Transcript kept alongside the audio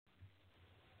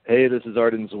Hey, this is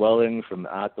Arden Zwelling from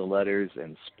At the Letters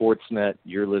and Sportsnet.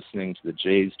 You're listening to the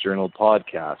Jays Journal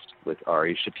podcast with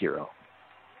Ari Shapiro.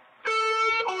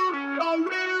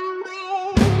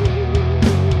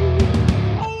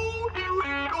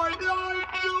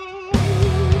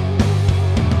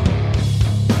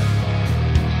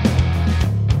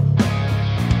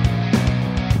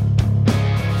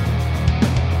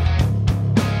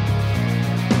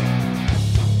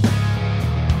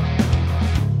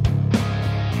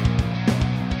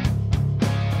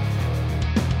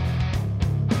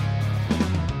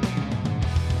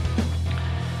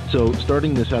 So,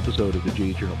 starting this episode of the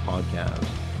Jays Journal podcast,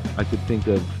 I could think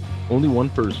of only one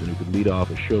person who could lead off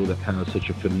a show that has such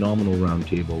a phenomenal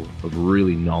roundtable of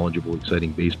really knowledgeable,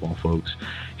 exciting baseball folks.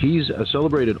 He's a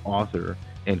celebrated author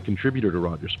and contributor to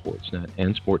Rogers Sportsnet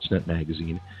and Sportsnet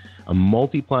Magazine, a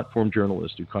multi-platform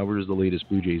journalist who covers the latest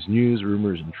Blue Jays news,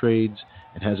 rumors, and trades,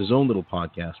 and has his own little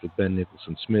podcast with Ben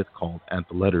Nicholson-Smith called At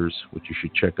the Letters, which you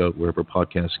should check out wherever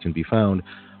podcasts can be found.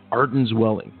 Arden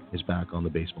Zwelling is back on the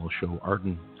baseball show.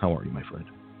 Arden, how are you, my friend?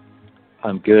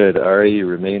 I'm good. Ari, you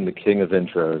remain the king of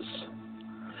intros.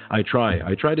 I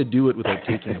try to do it without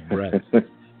taking a breath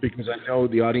because I know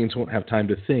the audience won't have time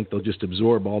to think. They'll just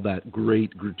absorb all that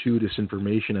great, gratuitous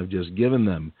information I've just given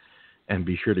them, and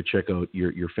be sure to check out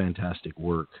your fantastic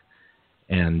work.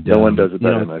 And no one does it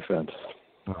better, my friend.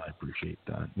 Oh, I appreciate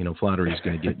that. Flattery is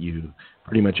going to get you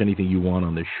pretty much anything you want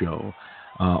on this show.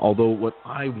 Although what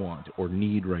I want or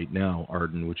need right now,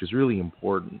 Arden, which is really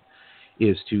important,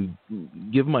 is to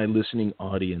give my listening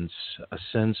audience a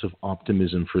sense of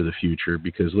optimism for the future,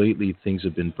 because lately things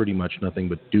have been pretty much nothing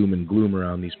but doom and gloom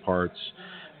around these parts.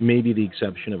 Maybe the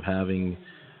exception of having,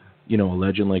 a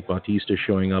legend like Bautista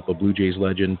showing up, a Blue Jays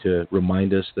legend, to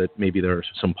remind us that maybe there are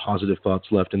some positive thoughts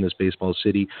left in this baseball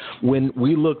city. When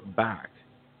we look back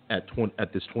at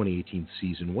this 2018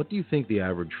 season, what do you think the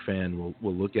average fan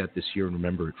will look at this year and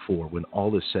remember it for when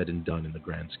all is said and done in the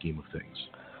grand scheme of things?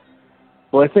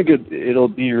 Well, I think it'll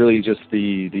be really just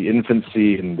the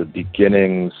infancy and the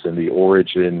beginnings and the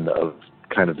origin of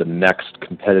kind of the next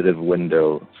competitive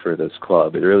window for this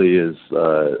club. It really is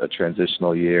a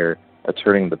transitional year, a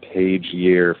turning the page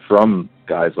year from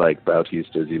guys like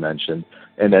Bautista, as you mentioned,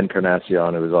 and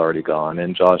Encarnacion, who is already gone,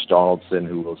 and Josh Donaldson,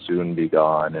 who will soon be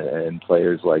gone, and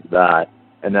players like that.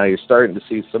 And now you're starting to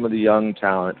see some of the young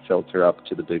talent filter up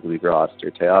to the big league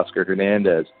roster. Teoscar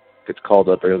Hernandez gets called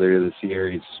up earlier this year.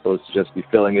 He's supposed to just be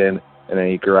filling in, and then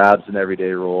he grabs an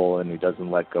everyday role, and he doesn't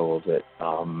let go of it.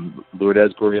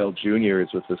 Lourdes Gurriel Jr.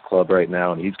 is with this club right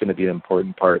now, and he's going to be an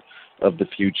important part of the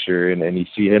future. And you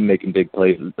see him making big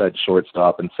plays at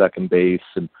shortstop and second base,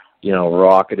 and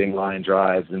rocketing line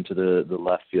drives into the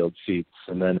left field seats.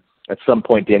 And then at some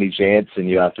point, Danny Jansen,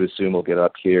 you have to assume, will get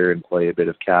up here and play a bit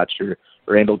of catcher.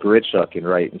 Randall Grichuk in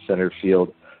right and center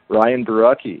field. Ryan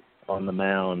Borucki on the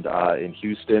mound in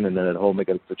Houston, and then at home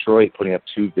against Detroit, putting up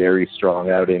two very strong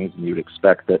outings. And you'd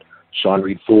expect that Sean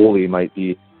Reed-Foley might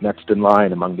be next in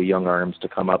line among the young arms to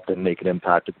come up and make an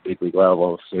impact at the big league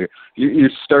level. So you're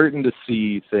starting to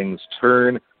see things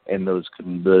turn, and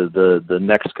the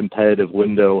next competitive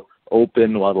window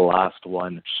open while the last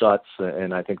one shuts,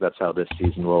 and I think that's how this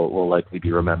season will likely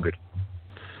be remembered.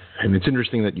 And it's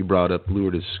interesting that you brought up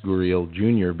Lourdes Gurriel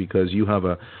Jr. because you have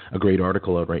a great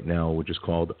article out right now which is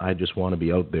called I Just Want to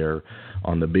Be Out There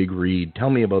on the Big Read. Tell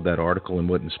me about that article and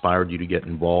what inspired you to get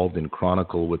involved and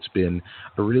chronicle what's been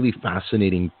a really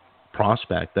fascinating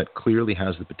prospect that clearly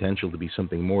has the potential to be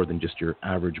something more than just your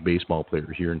average baseball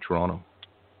player here in Toronto.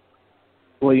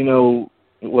 Well,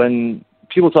 when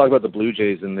people talk about the Blue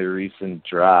Jays in their recent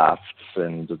drafts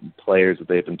and the players that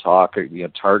they've been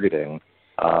targeting,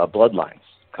 bloodlines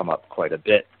come up quite a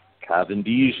bit. Cavan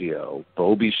Biggio,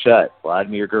 Bo Bichette,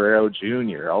 Vladimir Guerrero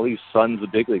Jr., all these sons of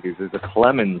big leaguers. There's a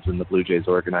Clemens in the Blue Jays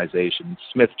organization,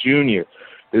 Smith Jr.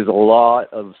 There's a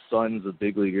lot of sons of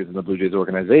big leaguers in the Blue Jays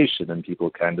organization, and people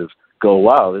kind of go,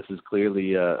 wow, this is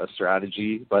clearly a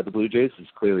strategy by the Blue Jays. It's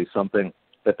clearly something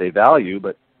that they value,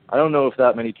 but I don't know if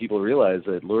that many people realize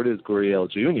that Lourdes Gurriel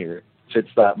Jr. fits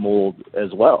that mold as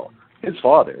well. His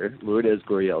father, Lourdes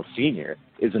Gurriel Sr.,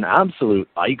 is an absolute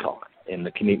icon in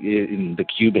the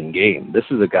Cuban game. This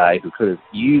is a guy who could have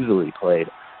easily played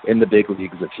in the big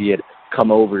leagues if he had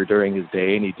come over during his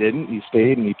day, and he didn't. He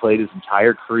stayed, and he played his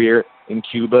entire career in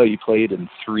Cuba. He played in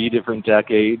 3 different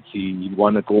decades. He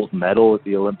won a gold medal at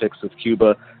the Olympics with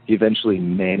Cuba. He eventually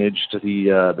managed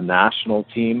the national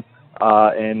team,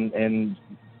 and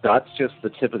that's just the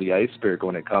tip of the iceberg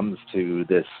when it comes to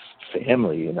this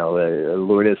family.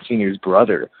 Lourdes Sr.'s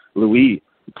brother, Luis,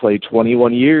 played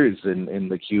 21 years in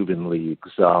the Cuban leagues.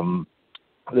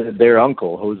 their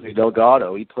uncle, Jose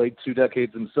Delgado, he played 2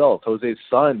 decades himself. Jose's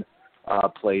son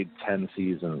played 10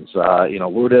 seasons.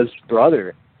 Lourdes'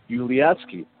 brother,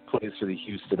 Ulieski, plays for the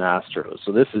Houston Astros.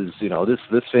 So this is,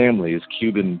 this family is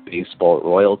Cuban baseball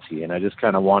royalty, and I just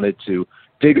kind of wanted to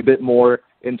dig a bit more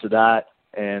into that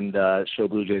and show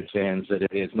Blue Jays fans that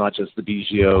it's not just the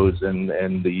Biggios and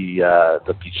the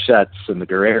Bichettes and the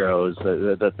Guerreros,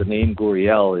 that the name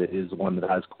Gurriel is one that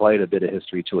has quite a bit of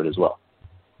history to it as well.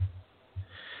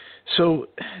 So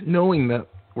knowing that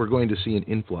we're going to see an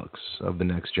influx of the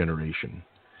next generation,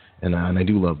 and I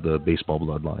do love the baseball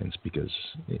bloodlines because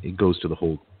it goes to the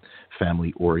whole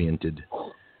family-oriented,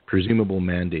 presumable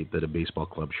mandate that a baseball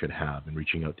club should have in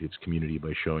reaching out to its community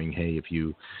by showing, hey, if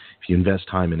you invest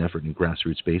time and effort in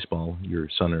grassroots baseball, your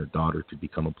son or daughter could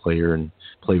become a player and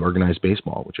play organized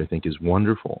baseball, which I think is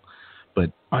wonderful.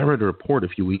 But I read a report a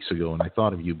few weeks ago, and I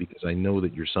thought of you because I know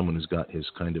that you're someone who's got his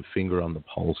kind of finger on the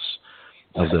pulse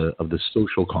of the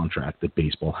social contract that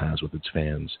baseball has with its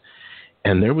fans.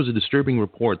 And there was a disturbing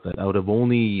report that out of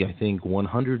only, I think,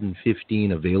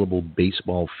 115 available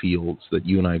baseball fields that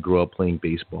you and I grew up playing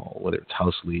baseball, whether it's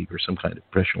house league or some kind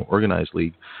of professional organized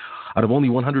league, out of only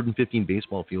 115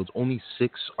 baseball fields, only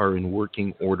 6 are in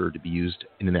working order to be used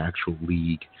in an actual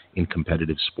league in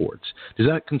competitive sports. Does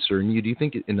that concern you? Do you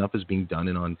think enough is being done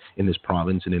in this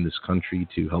province and in this country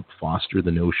to help foster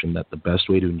the notion that the best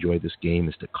way to enjoy this game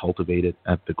is to cultivate it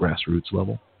at the grassroots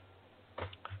level?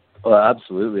 Well,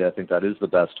 absolutely. I think that is the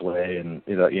best way. And,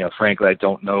 frankly, I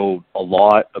don't know a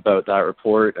lot about that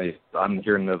report. I'm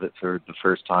hearing of it for the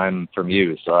first time from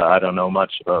you, so I don't know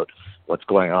much about what's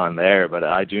going on there. But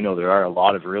I do know there are a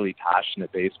lot of really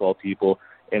passionate baseball people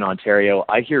in Ontario.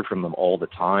 I hear from them all the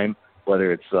time,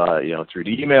 whether it's, through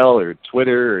the email or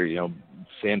Twitter or,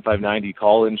 San 590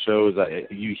 call-in shows.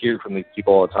 You hear from these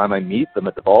people all the time. I meet them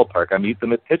at the ballpark. I meet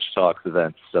them at Pitch Talks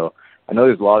events. So I know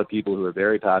there's a lot of people who are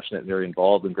very passionate and very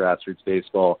involved in grassroots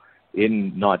baseball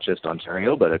in not just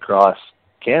Ontario, but across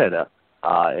Canada.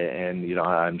 And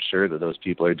I'm sure that those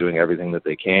people are doing everything that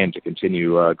they can to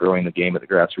continue growing the game at the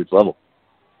grassroots level.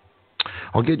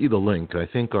 I'll get you the link. I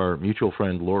think our mutual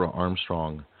friend Laura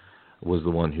Armstrong was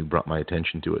the one who brought my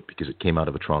attention to it because it came out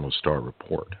of a Toronto Star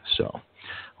report. So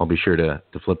I'll be sure to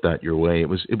flip that your way. It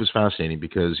was fascinating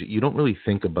because you don't really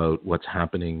think about what's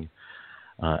happening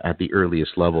at the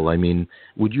earliest level. I mean,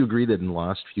 would you agree that in the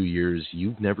last few years,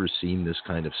 you've never seen this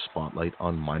kind of spotlight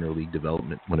on minor league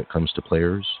development when it comes to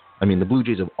players? I mean, the Blue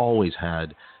Jays have always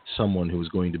had someone who was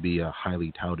going to be a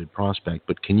highly touted prospect,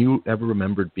 but can you ever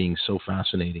remember it being so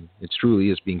fascinating? It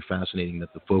truly is being fascinating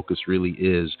that the focus really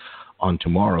is on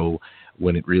tomorrow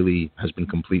when it really has been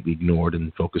completely ignored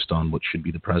and focused on what should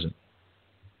be the present.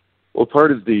 Well,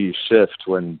 part of the shift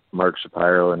when Mark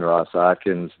Shapiro and Ross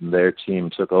Atkins and their team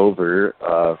took over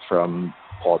from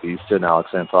Paul Beeston, Alex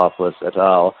Anthopoulos et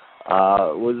al.,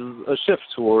 was a shift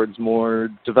towards more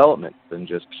development than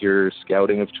just pure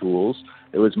scouting of tools.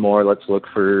 It was more, let's look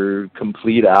for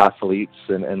complete athletes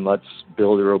and let's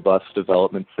build a robust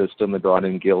development system. They brought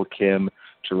in Gil Kim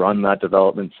to run that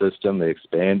development system. They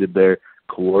expanded their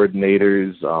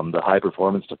coordinators. The high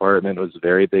performance department was a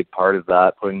very big part of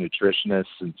that, putting nutritionists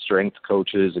and strength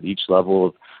coaches at each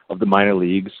level of the minor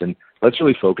leagues. And let's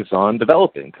really focus on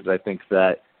developing, because I think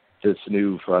that this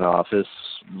new front office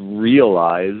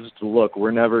realized, look,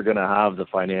 we're never going to have the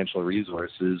financial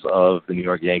resources of the New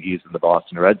York Yankees and the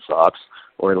Boston Red Sox,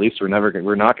 or at least we're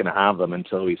not going to have them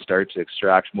until we start to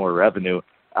extract more revenue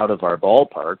out of our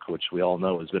ballpark, which we all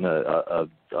know has been a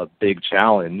big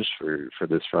challenge for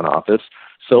this front office.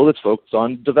 So let's focus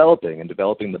on developing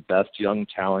the best young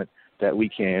talent that we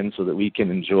can, so that we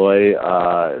can enjoy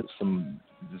some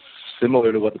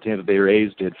similar to what the Tampa Bay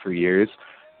Rays did for years,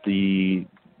 the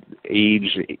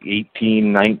age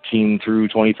 18, 19 through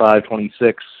 25,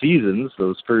 26 seasons,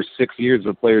 those first 6 years of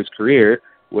a player's career,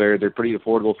 where they're pretty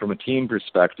affordable from a team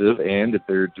perspective, and if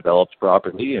they're developed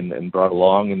properly and brought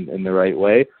along in the right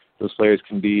way, those players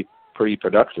can be pretty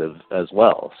productive as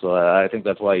well. So I think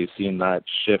that's why you've seen that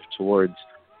shift towards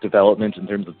development in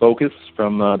terms of focus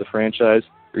from the franchise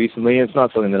recently. It's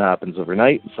not something that happens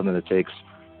overnight. It's something that takes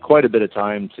quite a bit of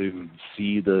time to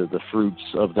see the fruits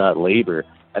of that labor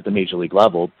at the major league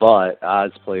level. But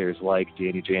as players like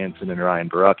Danny Jansen and Ryan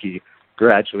Borucki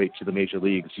graduate to the major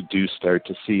leagues, you do start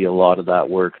to see a lot of that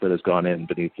work that has gone in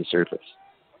beneath the surface.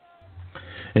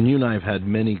 And you and I have had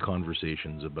many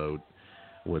conversations about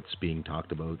what's being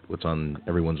talked about, what's on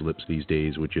everyone's lips these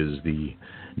days, which is the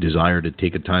desire to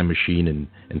take a time machine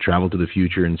and travel to the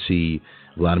future and see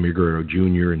Vladimir Guerrero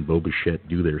Jr. and Bo Bichette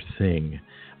do their thing.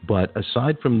 But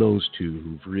aside from those two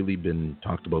who've really been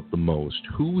talked about the most,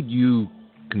 who would you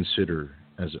consider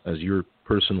as your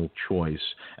personal choice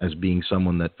as being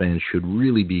someone that fans should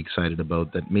really be excited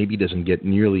about that maybe doesn't get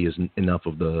nearly enough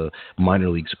of the minor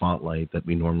league spotlight that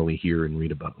we normally hear and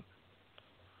read about?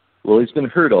 Well, he's been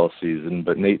hurt all season,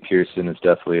 but Nate Pearson is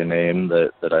definitely a name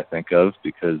that I think of,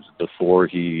 because before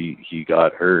he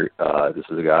got hurt, this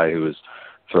is a guy who was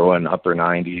throwing upper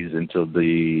 90s into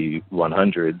the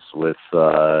 100s with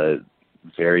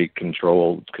very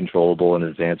controllable and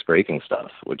advanced breaking stuff,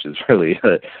 which is really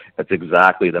that's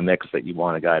exactly the mix that you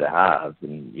want a guy to have.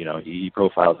 And he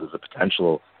profiles as a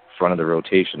potential front of the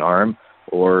rotation arm,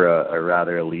 or a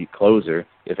rather elite closer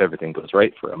if everything goes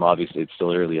right for him. Obviously, it's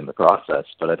still early in the process,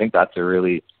 but I think that's a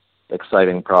really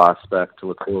exciting prospect to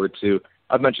look forward to.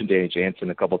 I've mentioned Danny Jansen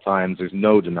a couple times. There's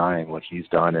no denying what he's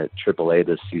done at AAA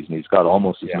this season. He's got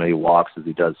almost as many walks as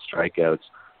he does strikeouts.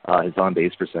 His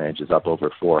on-base percentage is up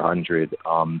over 400.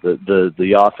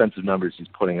 The offensive numbers he's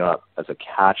putting up as a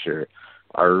catcher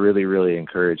are really, really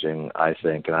encouraging, I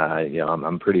think. And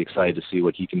I'm pretty excited to see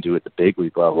what he can do at the big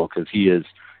league level, because he is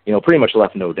pretty much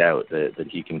left no doubt that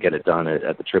he can get it done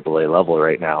at the AAA level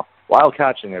right now, while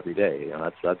catching every day.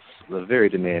 That's a very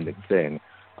demanding thing.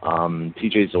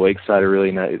 TJ Zoik's had a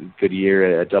really good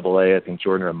year at AA. I think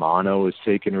Jordan Romano has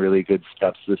taken really good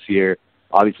steps this year.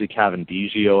 Obviously, Cavan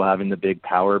Biggio having the big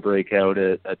power breakout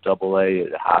at AA,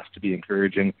 it has to be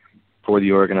encouraging for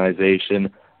the organization.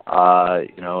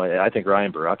 I think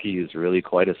Ryan Borucki is really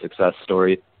quite a success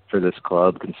story for this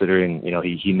club, considering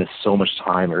he missed so much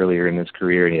time earlier in his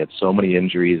career, and he had so many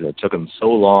injuries, and it took him so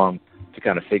long to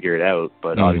kind of figure it out.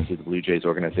 But obviously the Blue Jays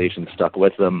organization stuck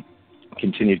with him,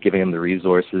 continued giving him the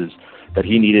resources that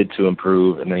he needed to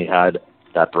improve, and then he had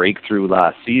that breakthrough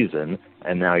last season,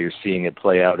 and now you're seeing it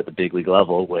play out at the big league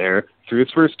level, where through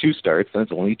his first 2 starts, and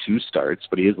it's only 2 starts,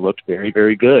 but he has looked very,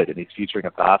 very good, and he's featuring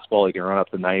a fastball he can run up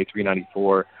to 93,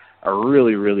 94, a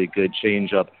really, really good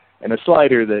changeup, and a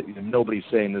slider that nobody's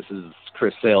saying this is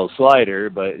Chris Sale's slider,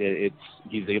 but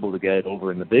he's able to get it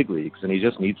over in the big leagues, and he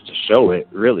just needs to show it,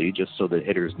 really, just so that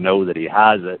hitters know that he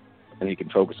has it, and he can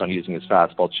focus on using his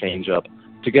fastball changeup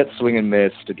to get swing and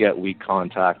miss, to get weak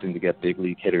contact, and to get big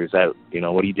league hitters out.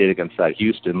 What he did against that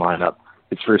Houston lineup,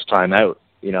 his first time out,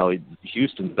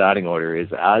 Houston's batting order is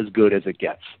as good as it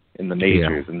gets in the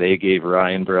majors, and they gave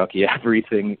Ryan Borucki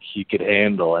everything he could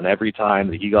handle, and every time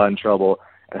that he got in trouble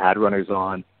and had runners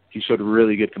on, he showed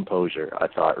really good composure, I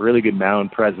thought. Really good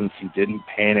mound presence. He didn't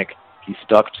panic. He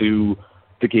stuck to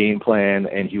the game plan,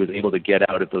 and he was able to get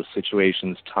out of those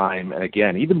situations time and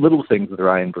again. Even little things with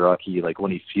Ryan Borucki, like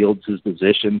when he fields his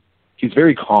position, he's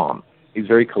very calm. He's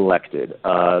very collected,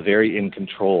 very in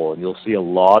control. And you'll see a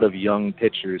lot of young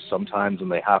pitchers sometimes when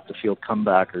they have to field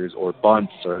comebackers or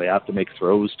bunts, or they have to make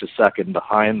throws to second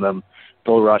behind them,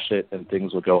 they'll rush it and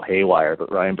things will go haywire. But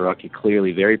Ryan Borucki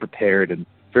clearly very prepared and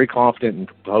very confident and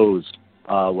composed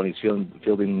when he's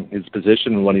fielding his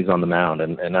position and when he's on the mound.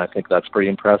 And I think that's pretty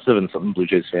impressive and something Blue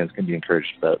Jays fans can be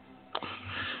encouraged about.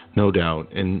 No doubt.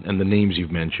 And the names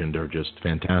you've mentioned are just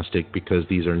fantastic, because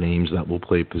these are names that will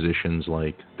play positions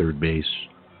like third base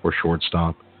or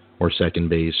shortstop or second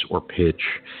base or pitch,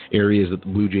 areas that the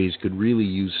Blue Jays could really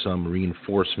use some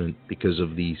reinforcement because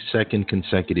of the second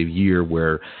consecutive year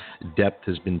where depth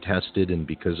has been tested, and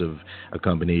because of a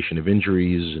combination of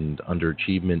injuries and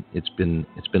underachievement, it's been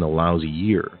a lousy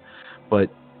year.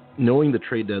 But knowing the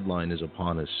trade deadline is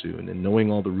upon us soon, and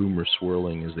knowing all the rumors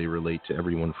swirling as they relate to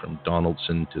everyone from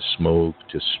Donaldson to Smoke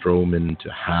to Stroman to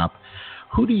Happ,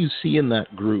 who do you see in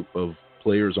that group of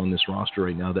players on this roster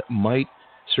right now that might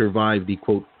survive the,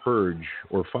 quote, purge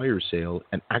or fire sale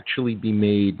and actually be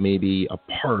made maybe a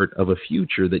part of a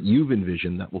future that you've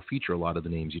envisioned that will feature a lot of the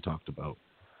names you talked about?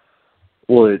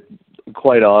 Well,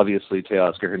 quite obviously,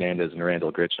 Teoscar Hernandez and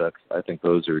Randall Grichuk. I think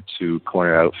those are 2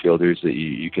 corner outfielders that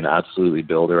you can absolutely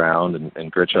build around,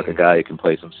 and Grichuk, a guy who can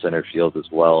play some center field as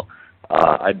well.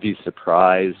 I'd be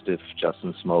surprised if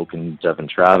Justin Smoke and Devin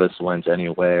Travis went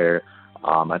anywhere.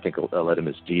 I think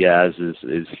Aledmus Diaz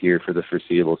is here for the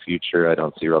foreseeable future. I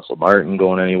don't see Russell Martin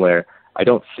going anywhere. I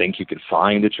don't think you could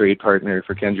find a trade partner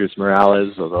for Kendrys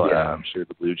Morales, although I'm sure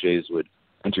the Blue Jays would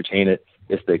entertain it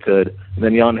if they could. And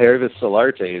then Yangervis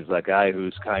Solarte is that guy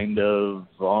who's kind of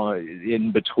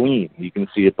in between. You can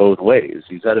see it both ways.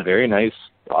 He's had a very nice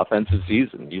offensive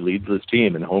season. He leads this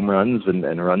team in home runs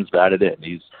and runs batted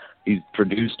in. He's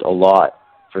produced a lot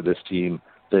for this team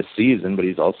this season, but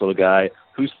he's also a guy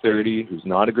who's 30, who's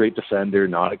not a great defender,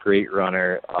 not a great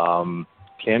runner,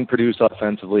 can produce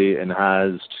offensively, and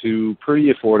has 2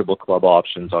 pretty affordable club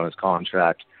options on his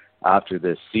contract after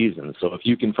this season. So if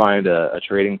you can find a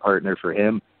trading partner for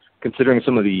him, considering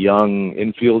some of the young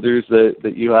infielders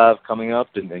that you have coming up,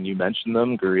 and you mentioned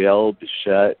them, Gurriel,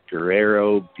 Bichette,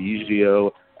 Guerrero,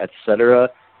 Biggio, etc.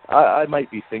 I might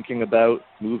be thinking about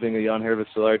moving a Yangervis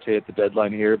Solarte at the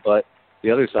deadline here, but the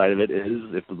other side of it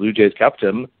is if the Blue Jays kept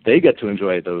him, they get to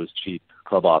enjoy those cheap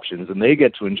club options, and they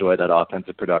get to enjoy that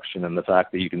offensive production and the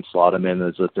fact that you can slot him in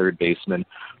as a third baseman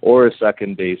or a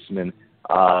second baseman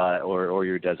or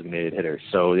your designated hitter.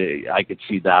 So I could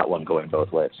see that one going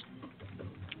both ways.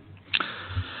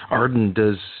 Arden,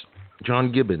 does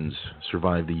John Gibbons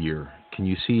survive the year? Can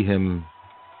you see him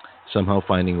somehow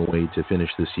finding a way to finish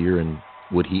this year, and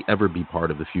would he ever be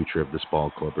part of the future of this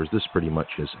ball club, or is this pretty much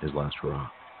his last hurrah?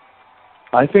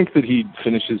 I think that he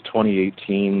finishes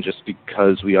 2018 just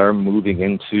because we are moving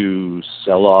into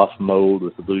sell-off mode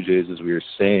with the Blue Jays, as we were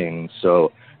saying.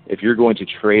 So if you're going to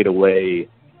trade away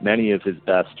many of his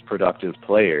best productive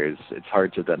players, it's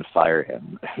hard to then fire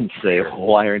him and say, well,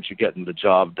 why aren't you getting the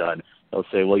job done? They'll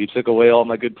say, well, you took away all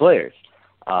my good players.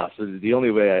 So the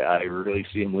only way I really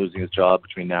see him losing his job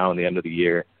between now and the end of the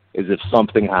year is if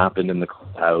something happened in the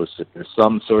clubhouse, if there's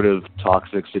some sort of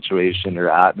toxic situation or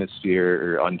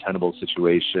atmosphere or untenable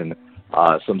situation,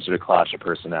 some sort of clash of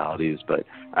personalities. But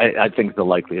I think the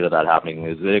likelihood of that happening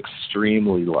is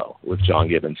extremely low with John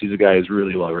Gibbons. He's a guy who's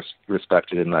really well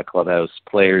respected in that clubhouse.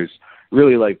 Players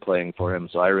really like playing for him,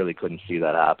 so I really couldn't see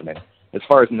that happening. As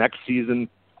far as next season,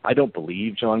 I don't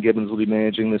believe John Gibbons will be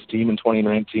managing this team in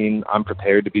 2019. I'm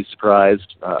prepared to be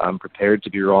surprised. I'm prepared to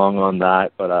be wrong on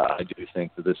that, but I do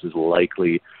think that this is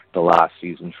likely the last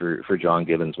season for John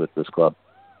Gibbons with this club.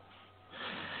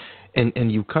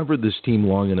 And you've covered this team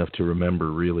long enough to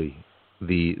remember, really,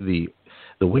 the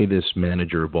way this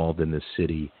manager evolved in this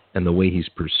city and the way he's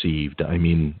perceived. I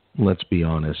mean, let's be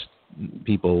honest.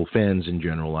 People, fans in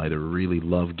general, either really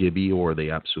love Gibby or they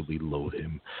absolutely loathe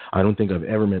him. I don't think I've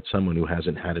ever met someone who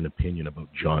hasn't had an opinion about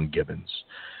John Gibbons.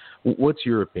 What's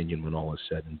your opinion when all is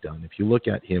said and done? If you look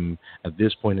at him at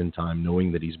this point in time,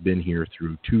 knowing that he's been here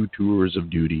through 2 tours of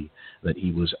duty, that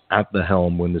he was at the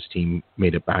helm when this team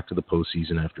made it back to the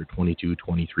postseason after 22,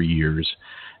 23 years,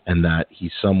 and that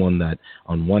he's someone that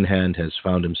on one hand has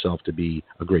found himself to be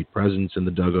a great presence in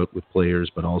the dugout with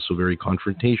players, but also very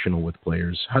confrontational with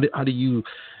players. How do you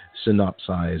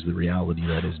synopsize the reality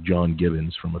that is John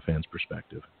Gibbons from a fan's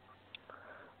perspective?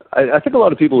 I think a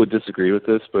lot of people would disagree with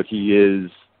this, but he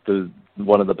is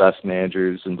one of the best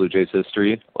managers in Blue Jays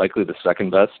history, likely the second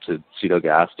best to Cito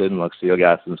Gaston. Look, Cito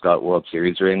Gaston's got World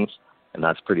Series rings, and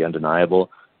that's pretty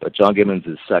undeniable. But John Gibbons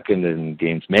is second in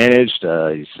games managed.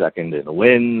 He's second in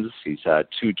wins. He's had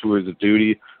 2 tours of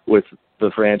duty with the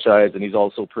franchise, and he's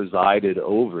also presided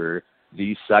over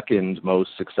the second most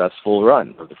successful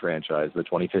run of the franchise, the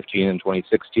 2015 and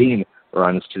 2016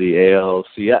 runs to the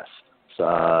ALCS.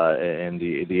 And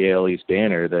the AL East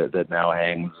banner that now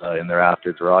hangs in the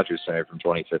rafters at Rogers Center from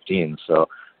 2015. So,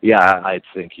 yeah, I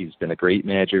think he's been a great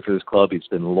manager for this club. He's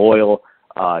been loyal.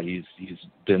 He's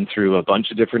been through a bunch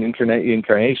of different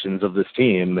incarnations of this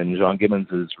team, and John Gibbons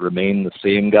has remained the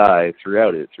same guy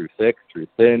throughout it, through thick, through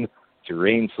thin, through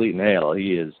rain, sleet, and hail.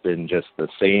 He has been just the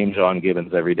same John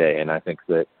Gibbons every day, and I think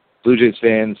that Blue Jays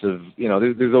fans have,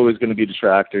 there's always going to be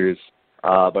detractors.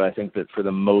 But I think that for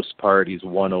the most part, he's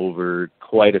won over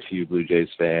quite a few Blue Jays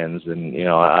fans. And,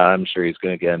 I'm sure he's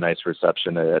going to get a nice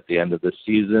reception at the end of this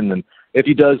season. And if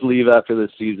he does leave after this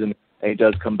season and he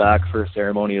does come back for a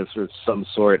ceremony of some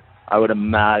sort, I would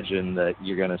imagine that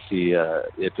you're going to see,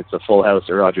 if it's a full house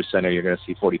at Rogers Center, you're going to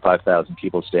see 45,000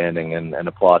 people standing and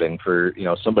applauding for,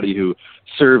 somebody who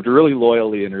served really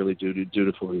loyally and really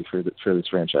dutifully for this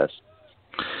franchise.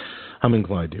 I'm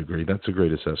inclined to agree. That's a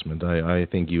great assessment. I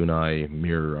think you and I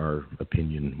mirror our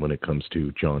opinion when it comes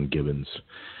to John Gibbons.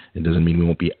 It doesn't mean we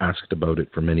won't be asked about it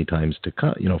for many times to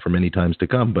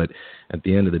come, but at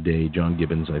the end of the day, John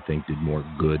Gibbons, I think, did more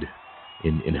good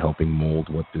in helping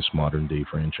mold what this modern day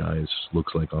franchise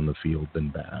looks like on the field than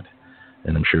bad.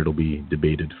 And I'm sure it'll be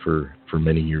debated for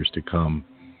many years to come.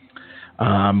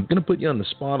 I'm going to put you on the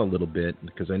spot a little bit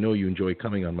because I know you enjoy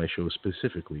coming on my show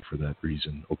specifically for that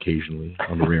reason, occasionally,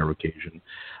 on the rare occasion.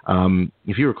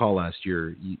 If you recall last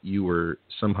year, you were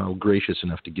somehow gracious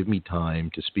enough to give me time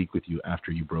to speak with you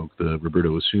after you broke the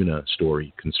Roberto Osuna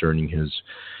story concerning his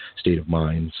state of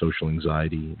mind, social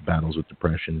anxiety, battles with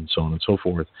depression, and so on and so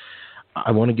forth.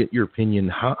 I want to get your opinion.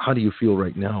 How do you feel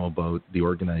right now about the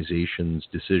organization's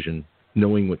decision,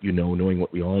 knowing what you know, knowing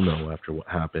what we all know after what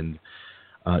happened,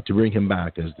 to bring him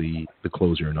back as the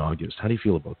closer in August? How do you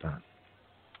feel about that?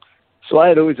 So I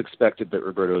had always expected that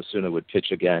Roberto Osuna would pitch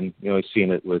again. We've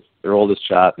seen it with Aroldis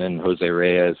Chapman, Jose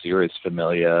Reyes, Euris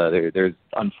Familia. There's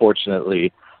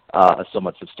unfortunately a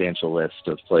somewhat substantial list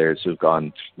of players who've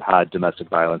had domestic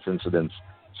violence incidents,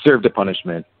 served a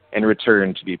punishment, and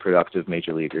returned to be productive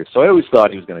major leaguers. So I always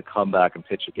thought he was going to come back and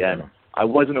pitch again. I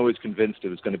wasn't always convinced it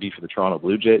was going to be for the Toronto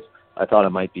Blue Jays. I thought it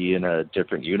might be in a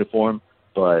different uniform,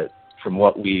 but from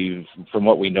what we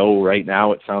know right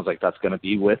now, it sounds like that's going to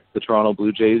be with the Toronto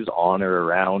Blue Jays on or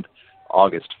around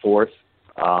August 4th.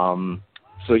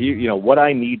 So what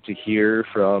I need to hear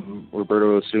from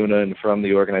Roberto Osuna and from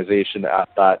the organization at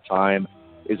that time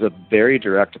is a very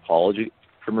direct apology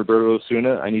from Roberto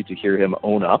Osuna. I need to hear him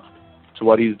own up to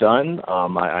what he's done.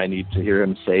 I need to hear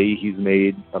him say he's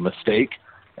made a mistake,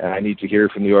 and I need to hear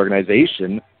from the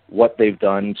organization what they've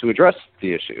done to address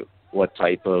the issue. What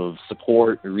type of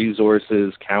support,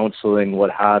 resources, counseling, what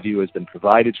have you, has been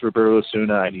provided to Roberto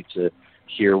Osuna. I need to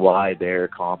hear why they're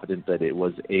confident that it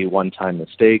was a one-time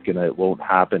mistake and it won't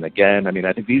happen again. I mean,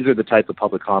 I think these are the type of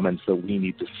public comments that we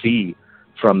need to see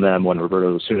from them when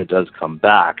Roberto Osuna does come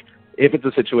back. If it's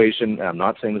a situation, and I'm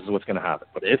not saying this is what's going to happen,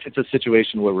 but if it's a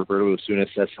situation where Roberto Osuna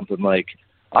says something like,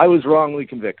 I was wrongly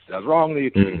convicted, I was wrongly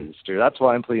accused, or that's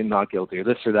why I'm pleading not guilty, or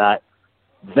this or that,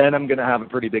 then I'm going to have a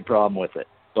pretty big problem with it.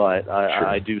 But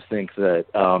I do think that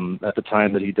at the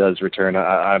time that he does return,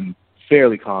 I'm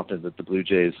fairly confident that the Blue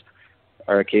Jays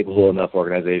are a capable enough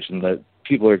organization that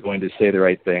people are going to say the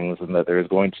right things and that there's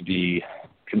going to be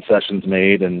concessions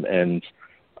made and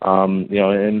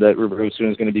that Roberto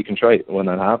Osuna is going to be contrite when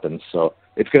that happens. So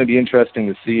it's going to be interesting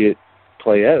to see it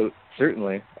play out,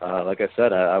 certainly. Like I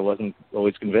said, I wasn't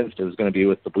always convinced it was going to be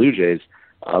with the Blue Jays,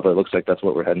 but it looks like that's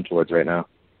what we're heading towards right now.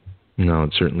 No,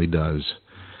 it certainly does.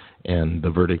 And the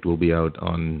verdict will be out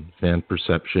on fan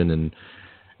perception and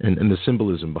the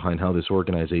symbolism behind how this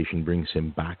organization brings him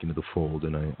back into the fold.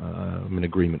 And I'm in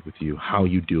agreement with you. How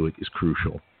you do it is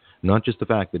crucial. Not just the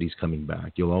fact that he's coming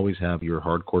back. You'll always have your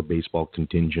hardcore baseball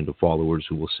contingent of followers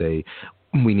who will say,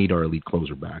 we need our elite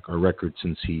closer back. Our record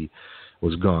since he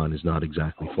was gone is not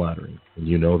exactly flattering. And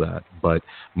you know that. But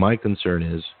my concern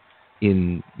is,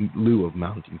 in lieu of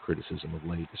mounting criticism of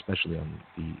late, especially on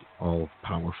the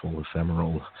all-powerful,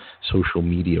 ephemeral social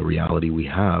media reality we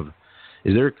have,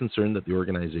 is there a concern that the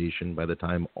organization, by the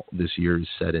time this year is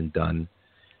said and done,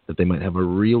 that they might have a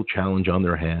real challenge on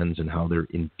their hands in how they're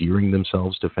endearing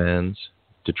themselves to fans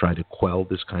to try to quell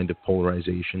this kind of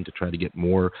polarization, to try to get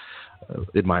more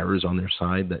admirers on their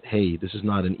side that, hey, this is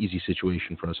not an easy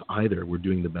situation for us either. We're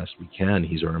doing the best we can.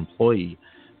 He's our employee.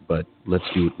 But let's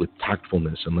do it with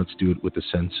tactfulness, and let's do it with a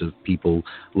sense of people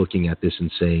looking at this and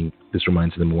saying this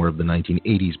reminds them more of the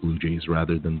 1980s Blue Jays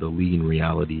rather than the lean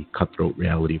reality, cutthroat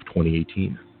reality of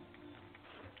 2018.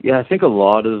 Yeah, I think a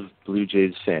lot of Blue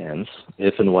Jays fans,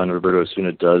 if and when Roberto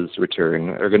Osuna does return,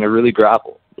 are going to really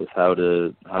grapple with how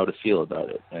to feel about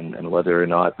it and whether or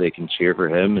not they can cheer for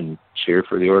him and cheer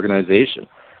for the organization.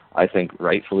 I think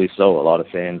rightfully so. A lot of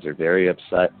fans are very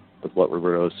upset with what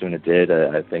Roberto Osuna did.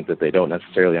 I think that they don't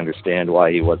necessarily understand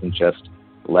why he wasn't just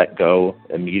let go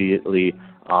immediately.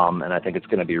 And I think it's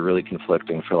going to be really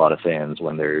conflicting for a lot of fans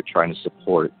when they're trying to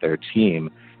support their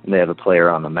team and they have a player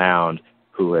on the mound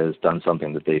who has done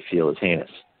something that they feel is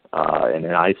heinous. And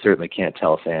I certainly can't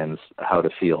tell fans how to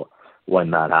feel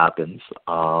when that happens.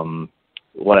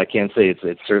 What I can say is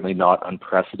it's certainly not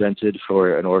unprecedented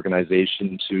for an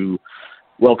organization to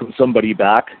welcome somebody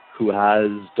back who has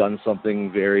done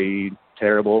something very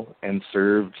terrible and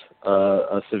served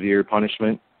a severe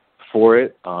punishment for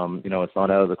it. It's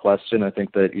not out of the question. I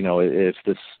think that, if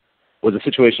this was a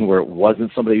situation where it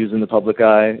wasn't somebody who's in the public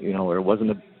eye, or it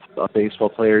wasn't a baseball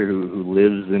player who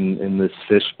lives in this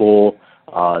fishbowl,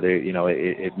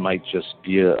 it might just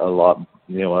be a lot,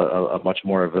 a much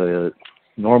more of a,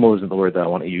 normal isn't the word that I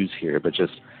want to use here, but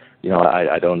just,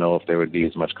 I don't know if there would be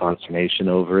as much consternation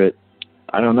over it.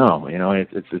 I don't know.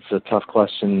 It's a tough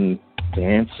question to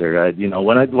answer.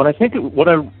 When I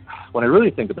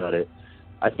really think about it,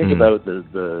 I think about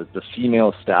the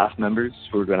female staff members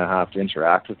who are going to have to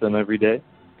interact with them every day.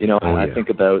 I think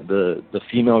about the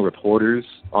female reporters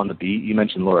on the beat. You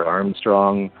mentioned Laura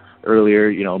Armstrong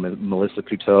earlier. Melissa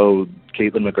Couteau,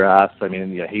 Caitlin McGrath. I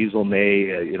mean, Hazel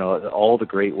May. All the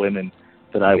great women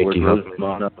that I work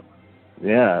with.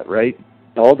 Yeah, right.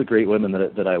 All the great women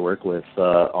that I work with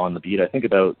on the beat, I think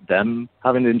about them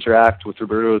having to interact with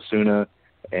Roberto Osuna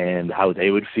and how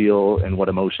they would feel and what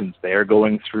emotions they're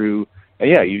going through. And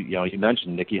yeah, you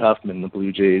mentioned Nikki Huffman, the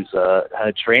Blue Jays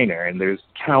head trainer, and there's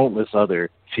countless other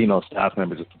female staff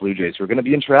members of the Blue Jays who are going to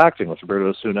be interacting with Roberto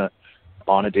Osuna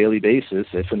on a daily basis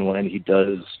if and when he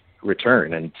does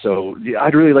return. And so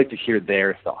I'd really like to hear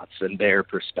their thoughts and their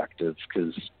perspectives,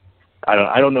 because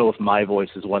I don't know if my voice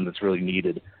is one that's really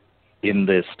needed in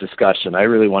this discussion. I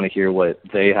really want to hear what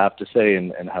they have to say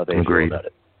and how they feel about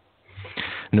it.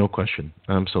 No question.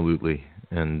 Absolutely.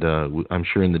 And I'm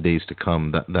sure in the days to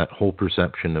come that whole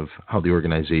perception of how the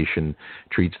organization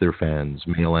treats their fans,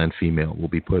 male and female, will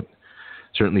be put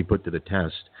certainly put to the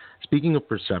test. Speaking of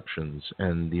perceptions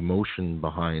and the emotion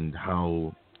behind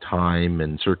how time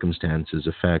and circumstances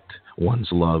affect one's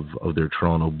love of their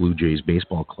Toronto Blue Jays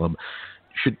baseball club,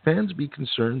 should fans be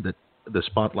concerned that the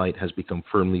spotlight has become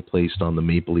firmly placed on the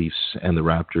Maple Leafs and the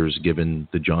Raptors given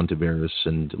the John Tavares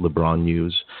and LeBron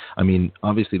news? I mean,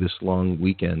 obviously this long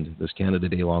weekend, this Canada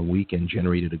Day long weekend,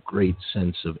 generated a great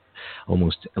sense of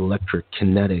almost electric,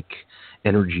 kinetic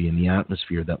energy in the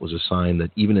atmosphere that was a sign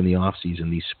that even in the off-season,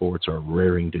 these sports are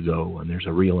raring to go and there's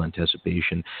a real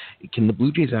anticipation. Can the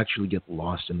Blue Jays actually get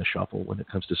lost in the shuffle when it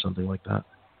comes to something like that?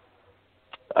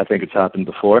 I think it's happened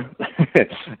before. And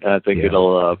I think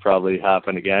it'll probably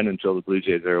happen again until the Blue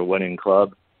Jays are a winning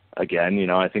club again. You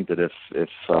know, I think that if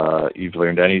you've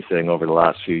learned anything over the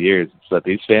last few years, it's that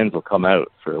these fans will come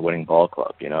out for a winning ball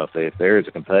club. You know, if there is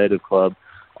a competitive club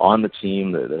on the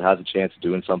team that has a chance of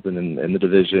doing something in the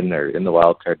division or in the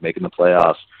wild card, making the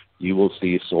playoffs, you will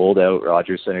see sold-out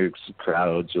Rogers Centre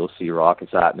crowds. You'll see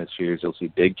raucous atmospheres. You'll see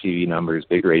big TV numbers,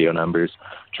 big radio numbers.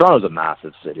 Toronto's a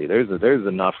massive city. There's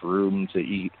enough room to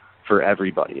eat for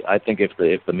everybody. I think if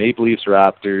the Maple Leafs,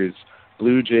 Raptors,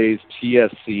 Blue Jays,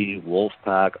 TSC,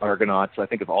 Wolfpack, Argonauts, I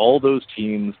think if all those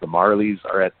teams, the Marlies,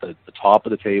 are at the top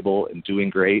of the table and doing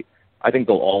great, I think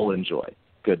they'll all enjoy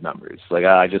good numbers. Like,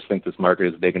 I just think this market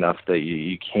is big enough that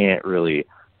you can't really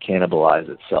cannibalize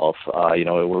itself. You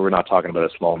know, we're not talking about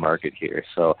a small market here.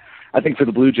 So I think for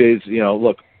the Blue Jays, you know,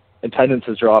 look, attendance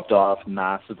has dropped off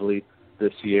massively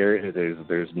this year.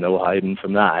 There's no hiding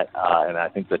from that. And I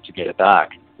think that to get it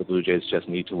back, the Blue Jays just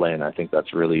need to win. I think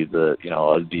that's really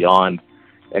beyond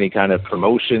any kind of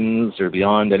promotions or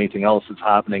beyond anything else that's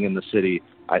happening in the city.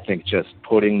 I think just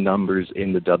putting numbers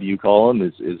in the W column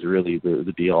is really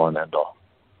the be-all and end-all.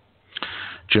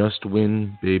 Just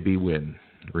win, baby, win.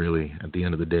 Really, at the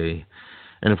end of the day.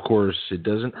 And of course, it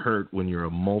doesn't hurt when you're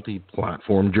a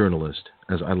multi-platform journalist,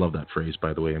 as I love that phrase,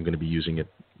 by the way. I'm going to be using it,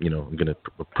 I'm going to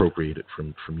appropriate it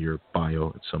from your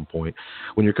bio at some point.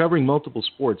 When you're covering multiple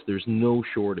sports, there's no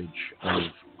shortage of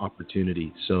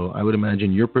opportunity. So I would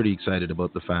imagine you're pretty excited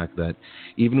about the fact that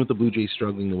even with the Blue Jays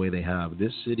struggling the way they have,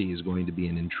 this city is going to be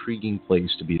an intriguing place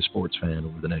to be a sports fan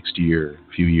over the next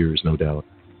few years, no doubt.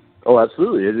 Oh,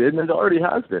 absolutely. It already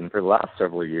has been for the last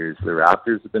several years. The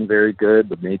Raptors have been very good.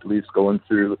 The Maple Leafs going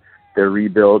through their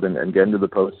rebuild and getting to the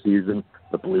postseason.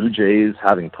 The Blue Jays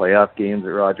having playoff games at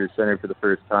Rogers Centre for the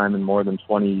first time in more than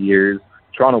 20 years.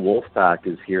 Toronto Wolfpack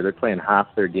is here. They're playing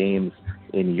half their games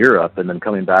in Europe and then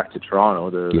coming back to Toronto,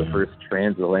 the first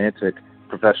transatlantic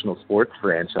professional sports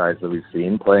franchise that we've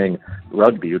seen, playing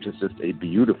rugby, which is just a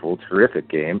beautiful, terrific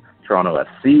game. Toronto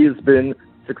FC has been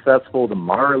successful. The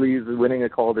Marlies winning a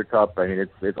Calder Cup. I mean,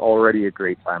 it's already a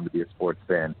great time to be a sports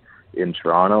fan in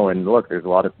Toronto. And look, there's a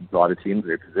lot of teams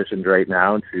that are positioned right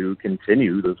now to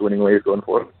continue those winning ways going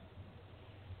forward.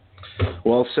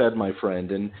 Well said, my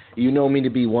friend. And you know me to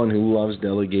be one who loves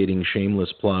delegating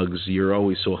shameless plugs. You're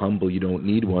always so humble you don't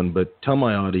need one. But tell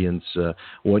my audience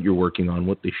what you're working on,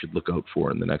 what they should look out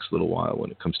for in the next little while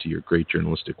when it comes to your great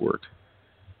journalistic work.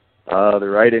 The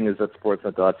writing is at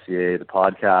sportsnet.ca. The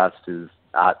podcast is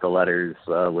at The Letters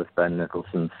with Ben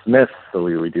Nicholson-Smith. So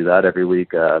we do that every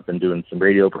week. I've been doing some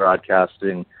radio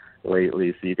broadcasting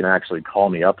lately, so you can actually call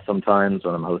me up sometimes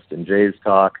when I'm hosting Jays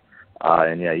Talk.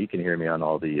 And yeah, you can hear me on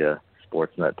all the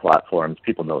Sportsnet platforms.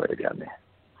 People know where to get me.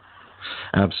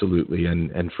 Absolutely.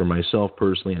 And for myself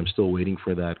personally, I'm still waiting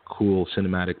for that cool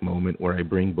cinematic moment where I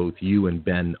bring both you and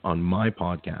Ben on my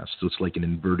podcast. So it's like an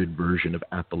inverted version of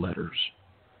At The Letters.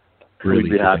 Really,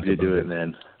 we'd be happy to do it,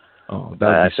 man. Oh,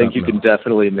 I think you can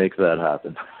definitely make that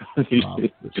happen.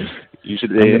 You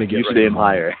should aim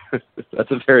higher.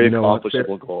 That's a very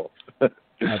accomplishable goal.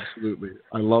 Absolutely.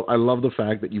 I love the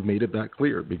fact that you've made it that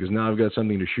clear, because now I've got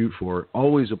something to shoot for.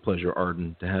 Always a pleasure,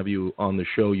 Arden, to have you on the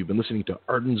show. You've been listening to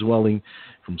Arden Zwelling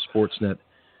from Sportsnet,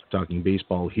 talking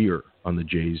baseball here on the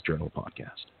Jays Journal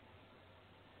Podcast.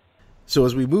 So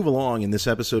as we move along in this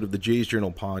episode of the Jays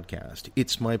Journal Podcast,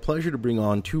 it's my pleasure to bring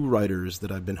on two writers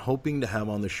that I've been hoping to have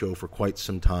on the show for quite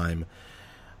some time.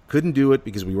 Couldn't do it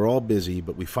because we were all busy,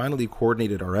 but we finally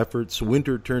coordinated our efforts.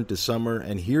 Winter turned to summer,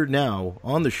 and here now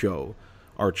on the show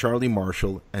are Charlie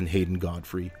Marshall and Hayden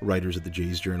Godfrey, writers at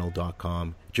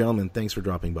thejaysjournal.com. Gentlemen, thanks for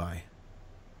dropping by.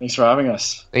 Thanks for having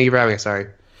us. Thank you for having us. Sorry.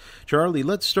 Charlie,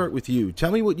 let's start with you.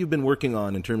 Tell me what you've been working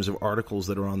on in terms of articles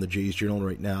that are on the Jays Journal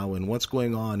right now, and what's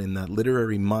going on in that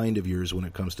literary mind of yours when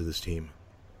it comes to this team.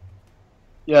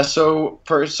 Yeah, so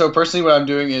personally what I'm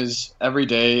doing is every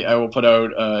day I will put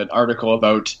out an article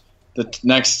about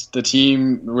the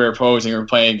team we're opposing or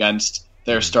playing against,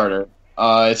 their starter.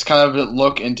 It's kind of a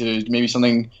look into maybe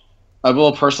a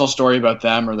little personal story about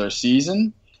them or their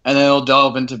season. and then they'll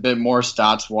delve into a bit more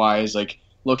stats-wise, like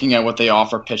looking at what they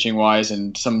offer pitching-wise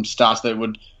and some stats that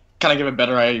would kind of give a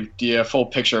better idea, full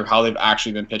picture of how they've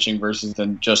actually been pitching versus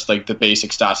than just like the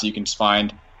basic stats that you can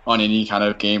find on any kind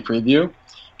of game preview.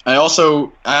 I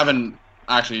haven't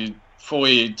actually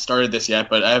fully started this yet,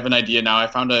 but I have an idea now. I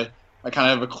found a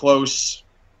kind of a close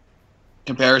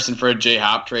comparison for a J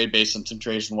Happ trade based on some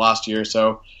trades from last year.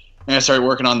 So I'm going to start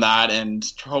working on that and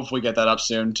hopefully get that up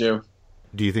soon too.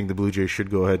 Do you think the Blue Jays should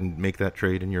go ahead and make that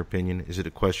trade, in your opinion? Is it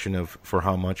a question of for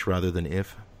how much rather than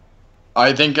if?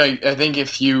 I think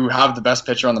if you have the best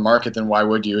pitcher on the market, then why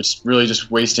would you? It's really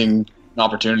just wasting an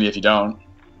opportunity if you don't.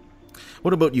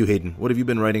 What about you, Hayden? What have you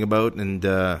been writing about, and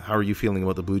how are you feeling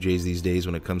about the Blue Jays these days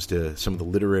when it comes to some of the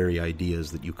literary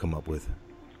ideas that you come up with?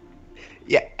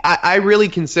 Yeah, I really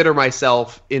consider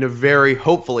myself, in a very,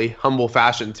 hopefully, humble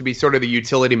fashion, to be sort of the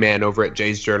utility man over at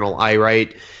Jays Journal. I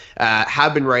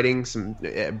have been writing some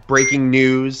breaking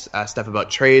news, stuff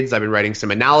about trades. I've been writing some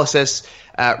analysis,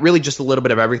 really just a little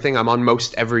bit of everything. I'm on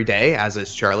most every day, as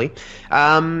is Charlie.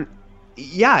 And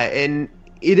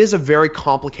it is a very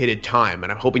complicated time,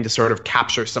 and I'm hoping to sort of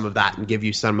capture some of that and give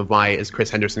you some of my, as Chris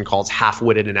Henderson calls,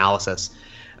 half-witted analysis.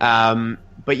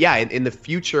 But yeah, in the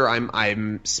future,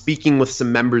 I'm speaking with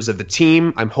some members of the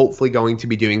team. I'm hopefully going to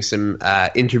be doing some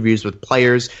interviews with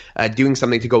players, doing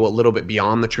something to go a little bit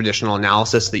beyond the traditional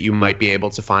analysis that you might be able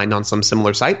to find on some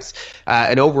similar sites.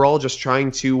 And overall, just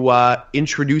trying to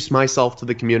introduce myself to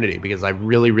the community, because I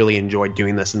really, really enjoyed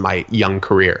doing this in my young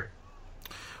career.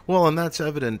 Well, and that's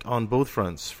evident on both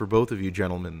fronts for both of you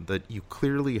gentlemen, that you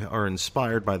clearly are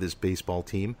inspired by this baseball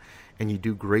team, and you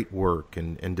do great work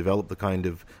and develop the kind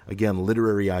of, again,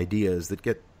 literary ideas that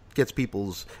gets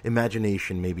people's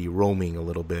imagination maybe roaming a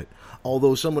little bit.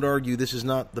 Although some would argue this is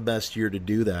not the best year to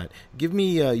do that. Give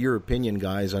me your opinion,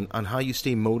 guys, on how you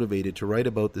stay motivated to write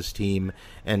about this team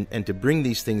and to bring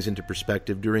these things into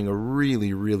perspective during a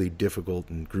really, really difficult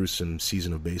and gruesome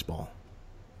season of baseball.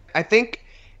 I think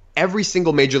every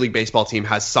single Major League Baseball team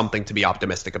has something to be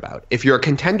optimistic about. If you're a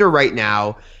contender right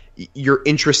now, you're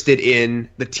interested in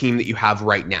the team that you have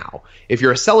right now. If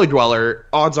you're a cellar dweller,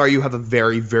 odds are you have a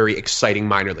very, very exciting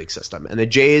minor league system. And the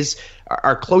Jays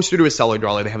are closer to a cellar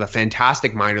dweller. They have a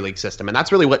fantastic minor league system. And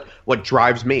that's really what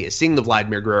drives me, is seeing the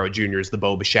Vladimir Guerrero Jr.'s, the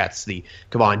Bo Bichette's, the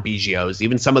Kevon Biggios,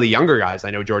 even some of the younger guys.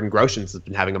 I know Jordan Groshans has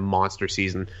been having a monster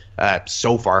season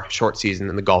so far, short season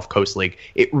in the Gulf Coast League.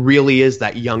 It really is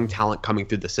that young talent coming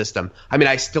through the system. I mean,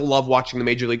 I still love watching the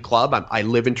Major League Club. I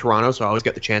live in Toronto, so I always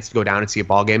get the chance to go down and see a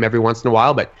ball game every once in a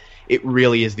while, but it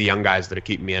really is the young guys that are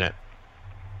keeping me in it.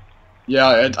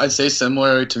 Yeah, I'd say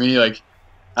similar to me. Like,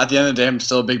 at the end of the day, I'm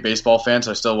still a big baseball fan,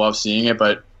 so I still love seeing it.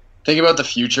 But think about the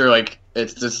future. Like,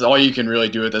 it's all you can really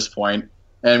do at this point.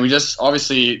 And we just,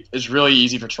 obviously, it's really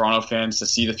easy for Toronto fans to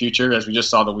see the future, as we just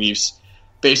saw the Leafs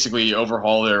basically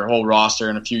overhaul their whole roster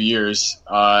in a few years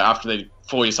after they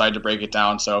fully decided to break it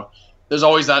down. So there's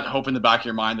always that hope in the back of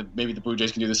your mind that maybe the Blue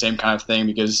Jays can do the same kind of thing,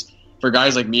 because for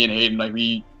guys like me and Hayden, like,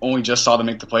 we only just saw them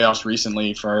make the playoffs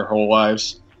recently for our whole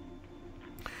lives.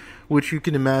 Which you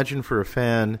can imagine for a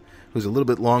fan who's a little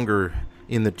bit longer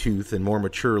in the tooth and more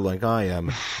mature like I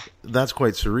am, that's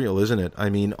quite surreal, isn't it? I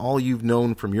mean, all you've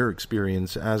known from your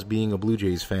experience as being a Blue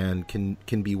Jays fan can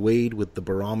be weighed with the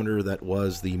barometer that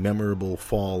was the memorable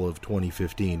fall of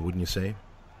 2015, wouldn't you say?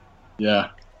 Yeah.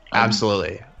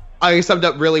 Absolutely. I summed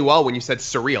up really well when you said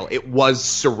surreal. It was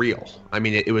surreal. I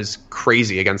mean, it was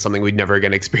crazy, again, something we'd never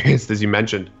again experienced, as you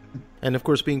mentioned. And, of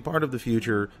course, being part of the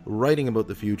future, writing about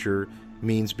the future,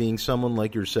 means being someone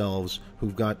like yourselves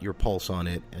who've got your pulse on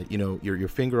it, you know, your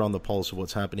finger on the pulse of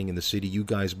what's happening in the city. You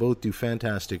guys both do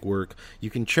fantastic work. You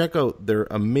can check out their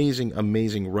amazing,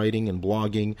 amazing writing and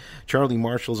blogging. Charlie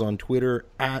Marshall's on Twitter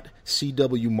at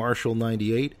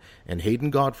CWMarshall98, and Hayden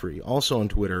Godfrey, also on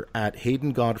Twitter at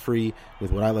Hayden Godfrey,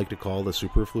 with what I like to call the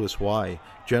superfluous Y.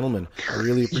 Gentlemen, I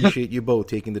really appreciate you both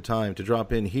taking the time to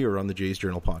drop in here on the Jays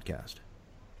Journal podcast.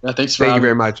 Yeah, thanks for Thank you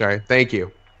very much, Ari. Thank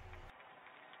you.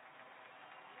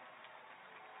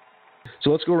 So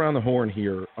let's go around the horn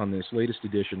here on this latest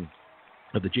edition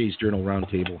of the Jays Journal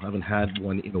Roundtable. Haven't had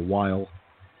one in a while.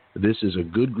 This is a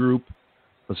good group.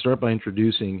 Let's start by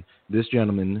introducing this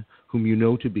gentleman, whom you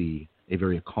know to be a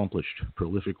very accomplished,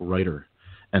 prolific writer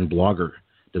and blogger.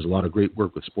 Does a lot of great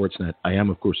work with Sportsnet. I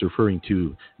am, of course, referring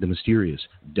to the mysterious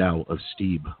Dow of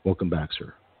Steeb. Welcome back,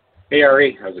 sir. Hey,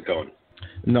 Ari. How's it going?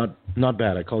 Not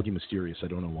bad. I called you mysterious. I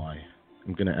don't know why.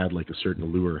 I'm going to add like a certain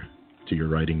allure to your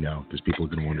writing now, because people are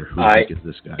going to wonder who is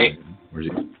this guy. Where's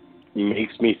he?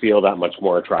 Makes me feel that much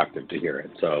more attractive to hear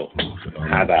it. So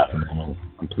have at it.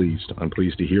 I'm pleased. I'm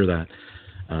pleased to hear that.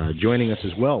 Joining us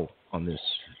as well on this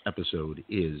episode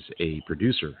is a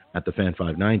producer at the Fan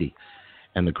 590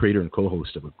 and the creator and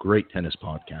co-host of a great tennis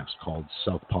podcast called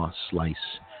Southpaw Slice.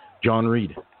 John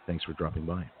Reed, thanks for dropping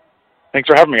by. Thanks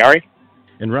for having me, Ari.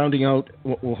 And rounding out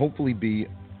what will hopefully be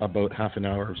about half an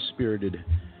hour of spirited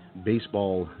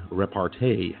baseball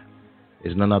repartee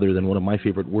is none other than one of my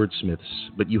favorite wordsmiths,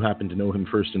 but you happen to know him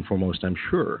first and foremost, I'm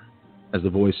sure, as the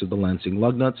voice of the Lansing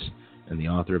Lugnuts and the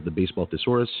author of the Baseball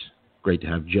Thesaurus. Great to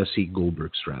have Jesse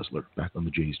Goldberg-Strassler back on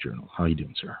the Jays Journal. How are you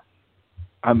doing, sir?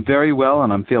 I'm very well,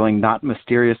 and I'm feeling not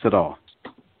mysterious at all.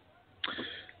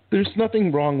 There's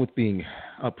nothing wrong with being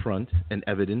upfront and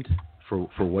evident for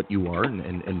what you are and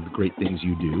the great things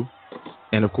you do.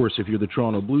 And, of course, if you're the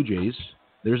Toronto Blue Jays,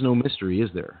 there's no mystery, is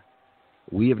there?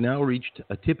 We have now reached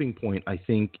a tipping point, I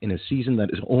think, in a season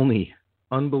that is only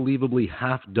unbelievably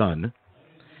half done.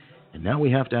 And now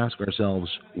we have to ask ourselves,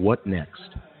 what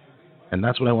next? And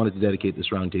that's what I wanted to dedicate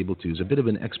this roundtable to, is a bit of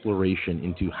an exploration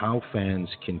into how fans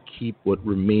can keep what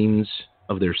remains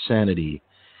of their sanity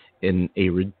in a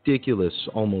ridiculous,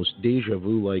 almost deja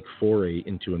vu-like foray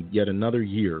into yet another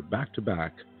year,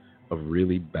 back-to-back, of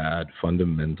really bad,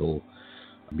 fundamental,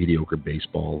 mediocre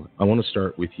baseball. I want to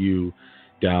start with you,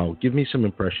 Dow. Give me some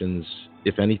impressions,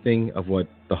 if anything, of what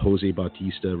the Jose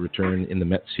Bautista return in the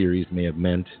Mets series may have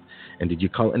meant. And did you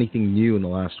call anything new in the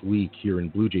last week here in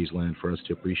Blue Jays land for us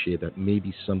to appreciate that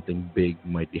maybe something big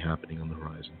might be happening on the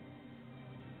horizon?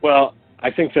 Well, I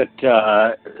think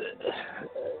that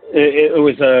it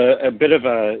was a bit of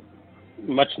a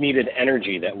much-needed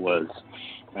energy that was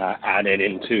added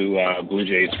into Blue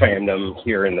Jays fandom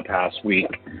here in the past week.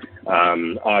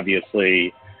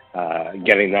 Obviously,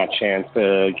 getting that chance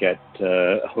to get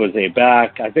Jose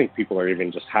back, I think people are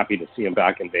even just happy to see him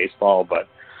back in baseball, but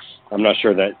I'm not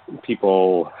sure that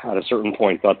people at a certain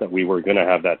point thought that we were going to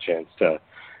have that chance to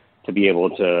be able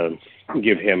to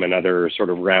give him another sort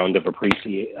of round of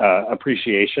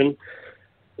appreciation.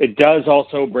 It does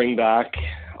also bring back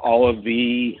all of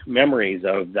the memories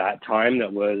of that time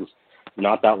that was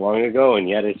not that long ago, and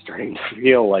yet it's starting to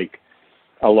feel like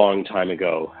a long time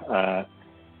ago.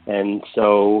 And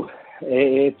so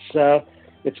it's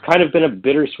kind of been a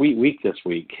bittersweet week this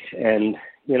week. And,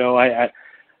 you know, I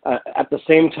at the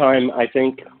same time, I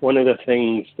think one of the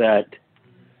things that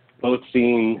both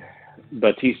seeing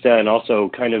Bautista and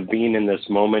also kind of being in this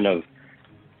moment of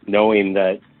knowing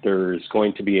that there's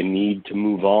going to be a need to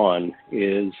move on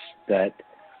is that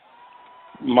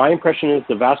my impression is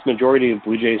the vast majority of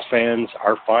Blue Jays fans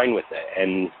are fine with it.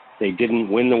 And they didn't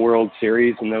win the World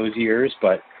Series in those years,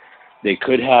 but they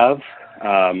could have.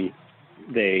 I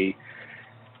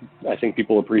think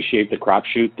people appreciate the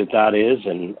crapshoot that is,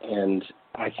 and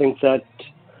I think that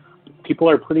people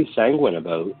are pretty sanguine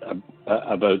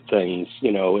about things.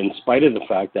 You know, in spite of the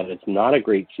fact that it's not a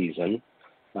great season,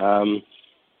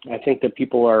 I think that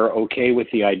people are okay with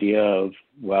the idea of,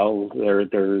 well,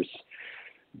 there's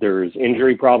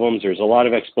injury problems. There's a lot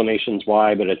of explanations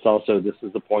why, but it's also this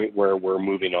is the point where we're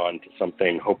moving on to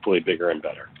something hopefully bigger and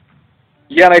better.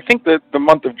 Yeah, and I think that the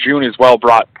month of June as well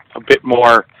brought a bit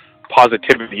more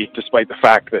positivity, despite the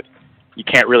fact that you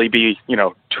can't really be,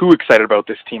 too excited about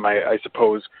this team, I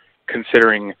suppose,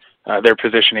 considering their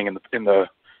positioning in the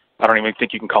I don't even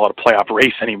think you can call it a playoff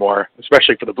race anymore,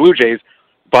 especially for the Blue Jays.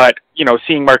 But,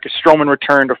 seeing Marcus Stroman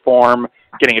return to form,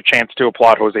 getting a chance to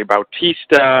applaud Jose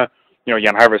Bautista,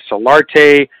 Yangervis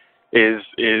Solarte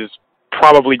is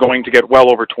probably going to get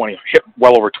well over 20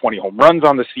 home runs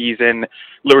on the season.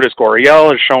 Lourdes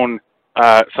Gurriel has shown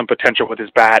some potential with his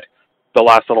bat the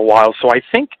last little while. So I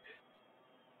think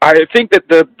that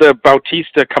the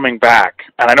Bautista coming back,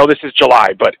 and I know this is July,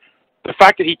 but the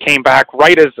fact that he came back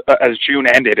right as June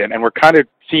ended, and we're kind of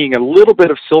seeing a little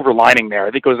bit of silver lining there.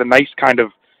 I think it was a nice kind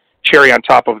of cherry on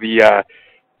top of the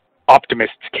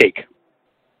optimist's cake.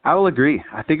 I will agree.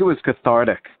 I think it was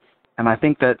cathartic. And I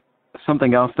think that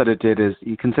something else that it did is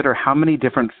you consider how many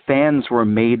different fans were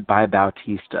made by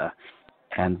Bautista.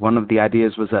 And one of the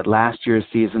ideas was that last year's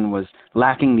season was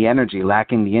lacking the energy,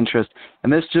 lacking the interest.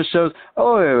 And this just shows,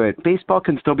 wait, baseball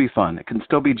can still be fun. It can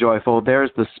still be joyful. There's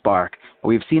the spark.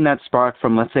 We've seen that spark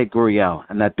from, let's say, Gurriel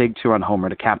and that big two-run homer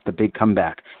to cap the big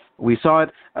comeback. We saw it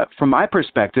from my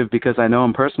perspective, because I know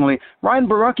him personally, Ryan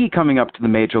Borucki coming up to the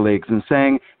major leagues and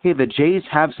saying, hey, the Jays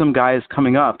have some guys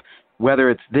coming up, whether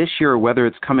it's this year or whether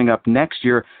it's coming up next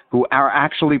year, who are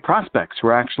actually prospects, who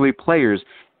are actually players.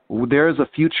 There is a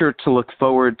future to look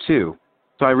forward to.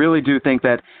 So I really do think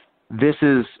that this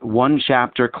is one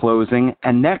chapter closing,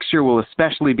 and next year will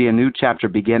especially be a new chapter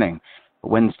beginning.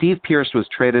 When Steve Pearce was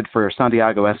traded for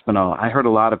Santiago Espinal, I heard a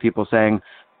lot of people saying,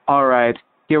 all right,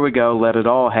 here we go, let it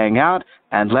all hang out,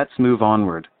 and let's move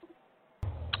onward.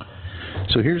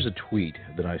 So here's a tweet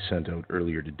that I sent out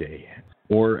earlier today,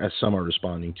 or as some are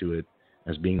responding to it,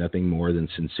 as being nothing more than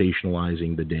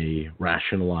sensationalizing the day,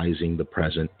 rationalizing the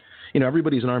present.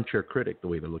 Everybody's an armchair critic the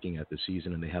way they're looking at the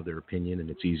season, and they have their opinion, and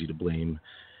it's easy to blame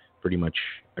pretty much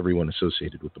everyone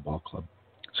associated with the ball club.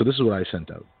 So this is what I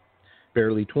sent out.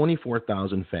 Barely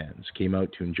 24,000 fans came out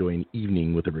to enjoy an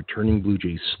evening with a returning Blue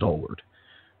Jays stalwart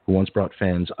who once brought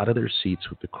fans out of their seats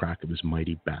with the crack of his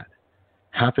mighty bat.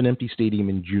 Half an empty stadium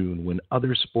in June when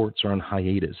other sports are on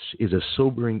hiatus is a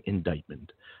sobering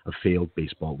indictment of failed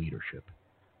baseball leadership.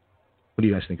 What do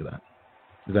you guys think of that?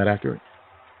 Is that accurate?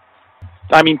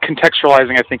 I mean,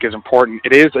 contextualizing, I think, is important.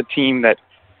 It is a team that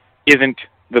isn't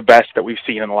the best that we've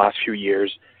seen in the last few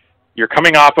years. You're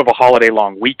coming off of a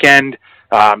holiday-long weekend,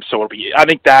 so I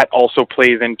think that also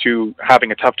plays into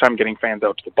having a tough time getting fans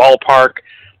out to the ballpark.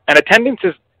 And attendance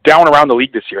is down around the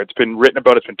league this year. It's been written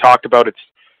about. It's been talked about. It's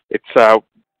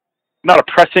not a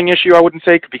pressing issue, I wouldn't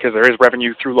say, because there is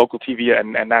revenue through local TV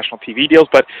and national TV deals,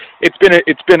 but it's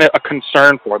been a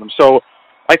concern for them. So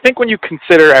I think when you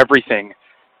consider everything,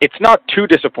 it's not too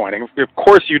disappointing. Of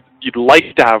course, you'd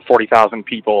like to have 40,000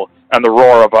 people and the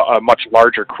roar of a much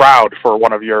larger crowd for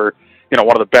one of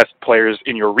the best players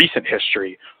in your recent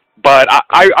history. But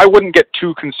I wouldn't get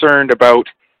too concerned about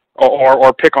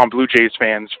or pick on Blue Jays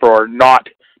fans for not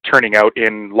turning out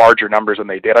in larger numbers than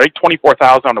they did. I think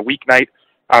 24,000 on a weeknight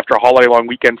after a holiday-long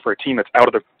weekend for a team that's out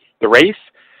of the race.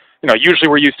 Usually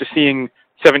we're used to seeing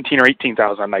 17 or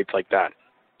 18,000 on nights like that.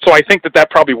 So I think that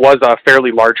probably was a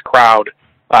fairly large crowd,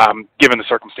 given the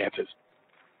circumstances.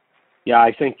 Yeah,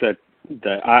 I think that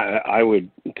I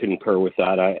would concur with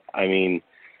that. I mean,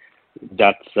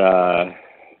 that's a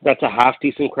half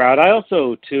decent crowd. I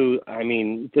also too. I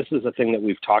mean, this is a thing that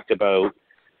we've talked about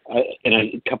in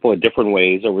a couple of different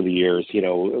ways over the years.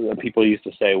 People used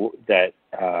to say that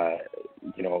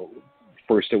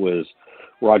first it was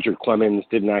Roger Clemens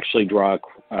didn't actually draw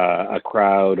a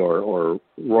crowd, or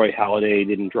Roy Halladay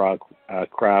didn't draw a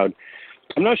crowd.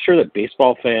 I'm not sure that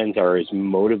baseball fans are as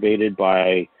motivated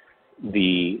by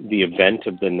the event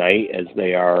of the night as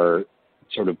they are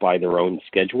sort of by their own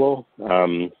schedule.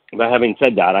 But having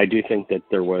said that, I do think that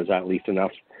there was at least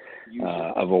enough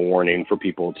of a warning for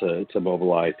people to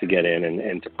mobilize to get in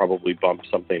and to probably bump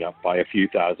something up by a few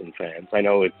thousand fans. I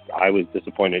know I was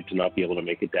disappointed to not be able to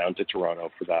make it down to Toronto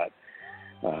for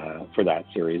that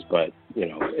series, but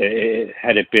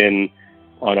had it been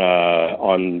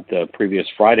on the previous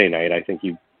Friday night, I think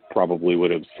you probably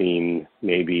would have seen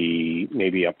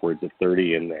maybe upwards of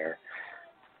 30 in there.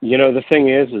 The thing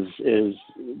is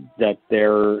that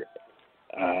they're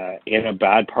in a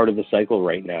bad part of the cycle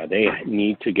right now. They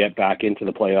need to get back into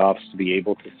the playoffs to be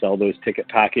able to sell those ticket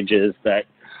packages that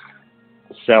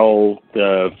sell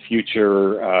the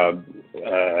future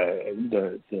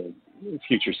the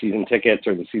future season tickets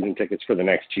or the season tickets for the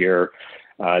next year.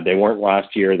 They weren't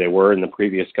last year. They were in the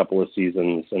previous couple of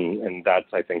seasons, and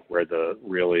that's, I think, where the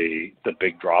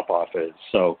big drop-off is.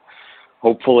 So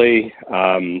hopefully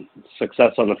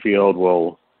success on the field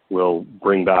will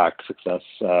bring back success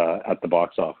at the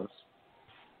box office.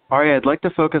 Ari, I'd like to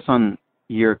focus on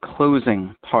your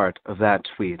closing part of that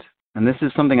tweet. And this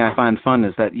is something I find fun,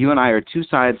 is that you and I are two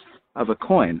sides of a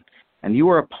coin. And you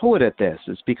are a poet at this.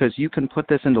 It's because you can put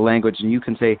this into language and you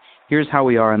can say, here's how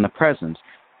we are in the present.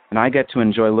 And I get to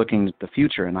enjoy looking at the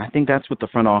future. And I think that's what the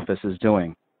front office is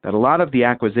doing. That a lot of the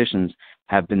acquisitions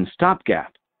have been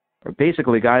stopgap, or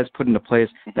basically guys put into place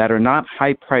that are not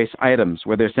high-price items,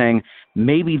 where they're saying,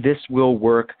 maybe this will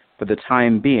work for the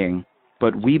time being,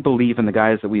 but we believe in the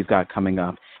guys that we've got coming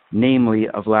up, namely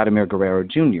of Vladimir Guerrero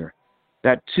Jr.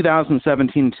 That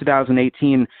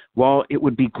 2017-2018, while it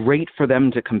would be great for them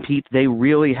to compete, they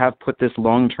really have put this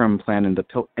long-term plan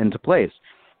into place.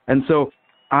 And so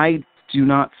I do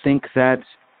not think that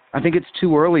 – I think it's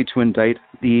too early to indict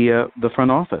the front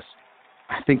office.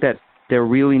 I think that there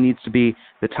really needs to be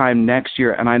the time next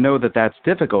year, and I know that that's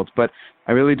difficult, but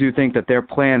I really do think that their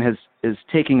plan is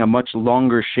taking a much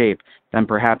longer shape than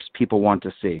perhaps people want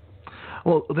to see.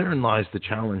 Well, therein lies the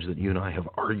challenge that you and I have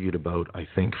argued about, I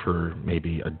think, for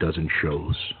maybe a dozen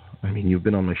shows. I mean, you've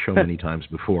been on my show many times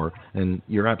before, and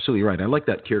you're absolutely right. I like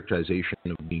that characterization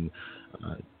of being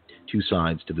two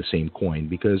sides to the same coin,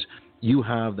 because you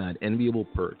have that enviable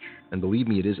perch, and believe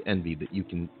me, it is envy that you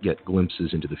can get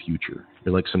glimpses into the future.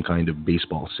 You're like some kind of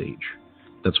baseball sage.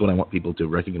 That's what I want people to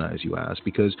recognize you as,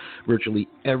 because virtually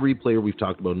every player we've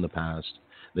talked about in the past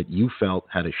that you felt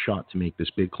had a shot to make this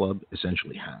big club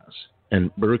essentially has. And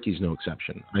Berkey's no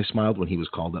exception. I smiled when he was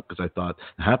called up because I thought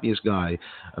the happiest guy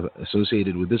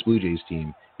associated with this Blue Jays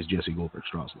team is Jesse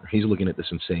Goldberg-Strassler. He's looking at this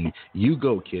and saying, you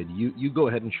go, kid. You go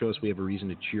ahead and show us we have a reason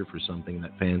to cheer for something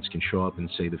that fans can show up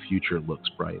and say the future looks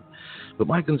bright. But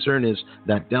my concern is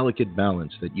that delicate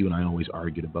balance that you and I always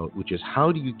argued about, which is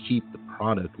how do you keep the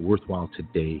product worthwhile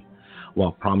today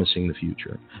while promising the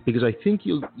future? Because I think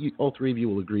you all three of you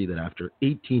will agree that after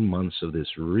 18 months of this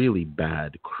really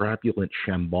bad, crapulent,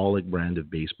 shambolic brand of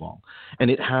baseball,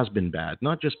 and it has been bad,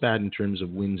 not just bad in terms of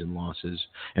wins and losses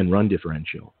and run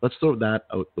differential. Let's throw that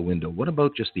out the window. What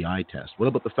about just the eye test? What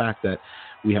about the fact that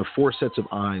we have 4 sets of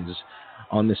eyes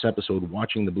on this episode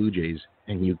watching the Blue Jays,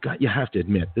 and you have to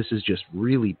admit this is just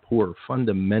really poor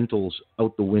fundamentals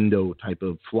out the window type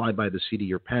of fly by the seat of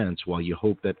your pants while you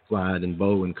hope that Vlad and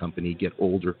Bo and company get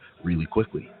older really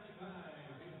quickly.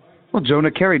 Well,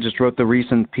 Jonah Carey just wrote the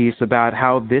recent piece about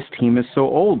how this team is so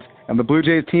old, and the Blue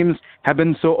Jays teams have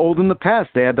been so old in the past.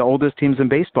 They had the oldest teams in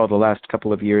baseball the last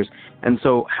couple of years, and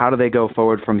so how do they go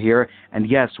forward from here? And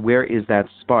yes, where is that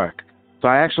spark? So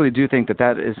I actually do think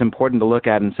that is important to look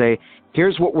at and say,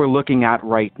 here's what we're looking at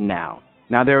right now.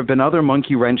 Now, there have been other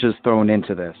monkey wrenches thrown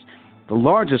into this, the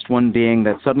largest one being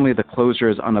that suddenly the closer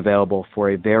is unavailable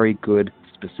for a very good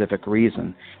specific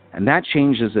reason, and that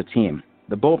changes a team.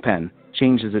 The bullpen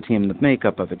changes a team, the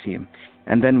makeup of a team.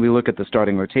 And then we look at the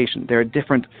starting rotation. There are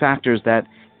different factors that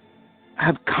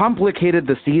have complicated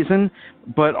the season,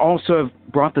 but also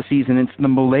have brought the season into the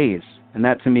malaise. And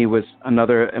that, to me, was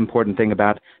another important thing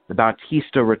about the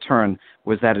Bautista return,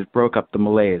 was that it broke up the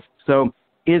malaise. So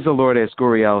is a Lourdes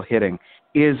Gurriel hitting?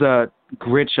 Is a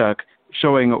Grichuk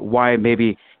showing why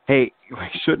maybe, hey,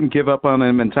 we shouldn't give up on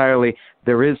him entirely?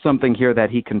 There is something here that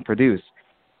he can produce.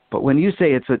 But when you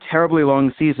say it's a terribly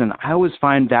long season, I always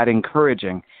find that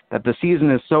encouraging, that the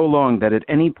season is so long that at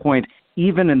any point,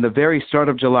 even in the very start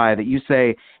of July, that you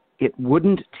say, it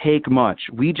wouldn't take much.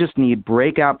 We just need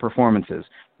breakout performances.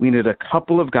 We need a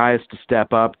couple of guys to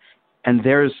step up, and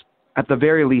there's, at the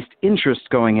very least, interest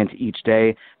going into each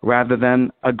day rather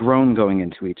than a groan going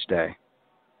into each day.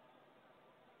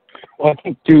 Well, I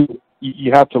think, too,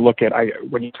 you have to look at,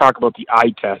 when you talk about the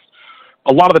eye test,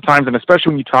 a lot of the times, and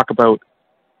especially when you talk about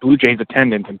Blue Jays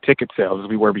attendance and ticket sales, as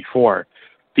we were before,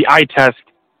 the eye test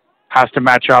has to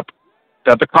match up,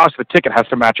 the cost of the ticket has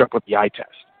to match up with the eye test.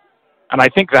 And I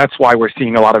think that's why we're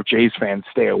seeing a lot of Jays fans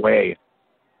stay away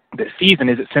this season,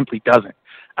 is it simply doesn't.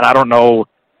 And I don't know,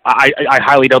 I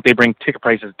highly doubt they bring ticket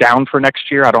prices down for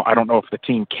next year. I don't know if the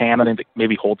team can. I think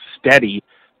maybe hold steady.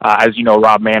 As you know,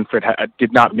 Rob Manfred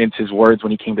did not mince his words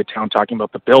when he came to town talking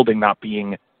about the building not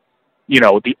being,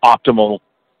 the optimal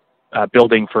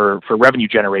building for revenue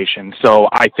generation. So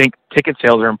I think ticket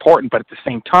sales are important, but at the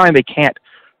same time, they can't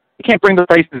bring the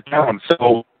prices down.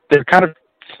 So they're kind of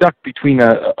stuck between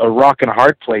a rock and a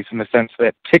hard place in the sense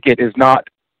that ticket is not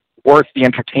worth the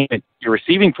entertainment you're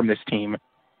receiving from this team.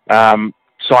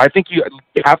 So I think you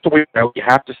have to wait out. You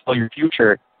have to sell your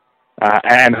future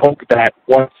and hope that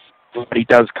once somebody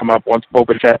does come up, once Bo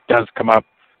Bichette does come up,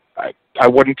 I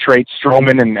wouldn't trade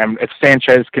Stroman, and if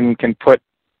Sanchez can put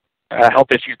health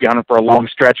issues behind him for a long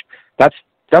stretch, that's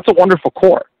a wonderful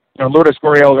core. Lourdes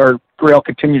Gurriel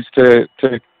continues to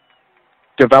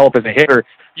develop as a hitter.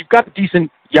 You've got a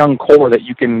decent young core that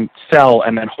you can sell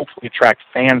and then hopefully attract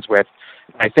fans with.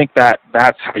 I think that's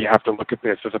how you have to look at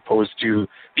this, as opposed to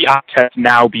the eye test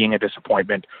now being a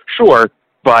disappointment. Sure,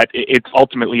 but it's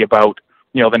ultimately about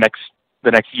the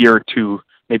next year or two,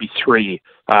 maybe 3,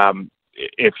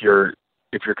 if you're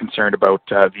concerned about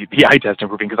the eye test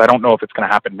improving, because I don't know if it's going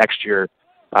to happen next year,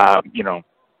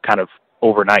 kind of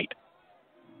overnight.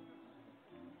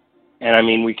 And I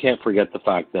mean, we can't forget the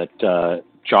fact that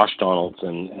Josh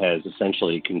Donaldson has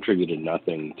essentially contributed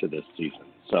nothing to this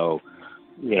season. So,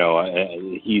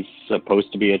 he's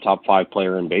supposed to be a top 5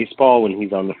 player in baseball when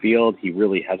he's on the field. He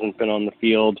really hasn't been on the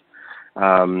field.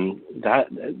 That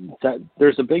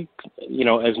there's a big,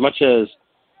 as much as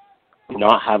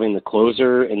not having the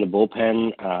closer in the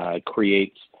bullpen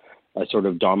creates a sort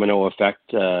of domino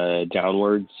effect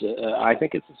downwards. I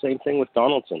think it's the same thing with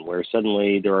Donaldson, where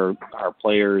suddenly there are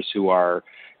players who are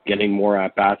getting more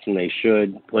at-bats than they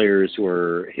should, players who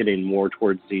are hitting more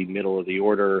towards the middle of the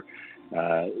order.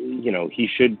 He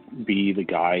should be the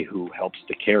guy who helps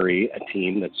to carry a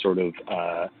team that's sort of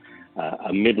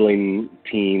a middling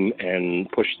team and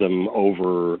push them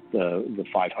over the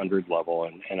 500 level.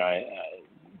 And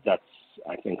that's,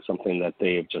 I think, something that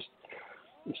they have just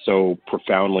so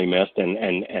profoundly missed.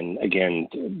 And again,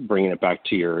 bringing it back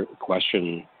to your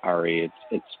question, Ari,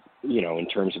 it's in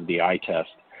terms of the eye test,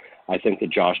 I think that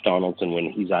Josh Donaldson,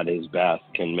 when he's at his best,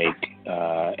 can make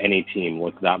any team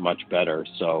look that much better.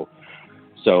 So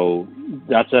So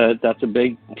that's a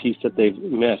big piece that they've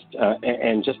missed.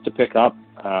 And just to pick up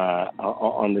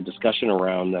on the discussion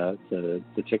around the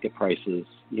ticket prices,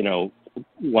 you know,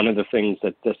 one of the things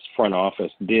that this front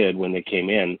office did when they came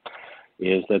in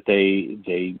is that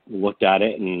they looked at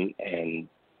it and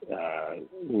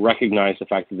recognized the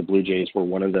fact that the Blue Jays were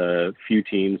one of the few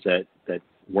teams that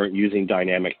weren't using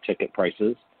dynamic ticket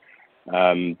prices.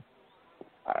 I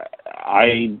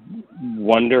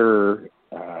wonder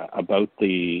about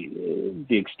the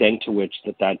extent to which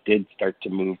that did start to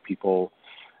move people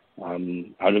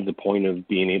out of the point of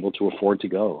being able to afford to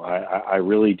go. I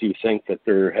really do think that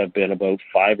there have been about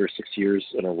 5 or 6 years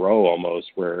in a row almost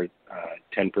where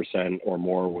 10% or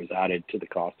more was added to the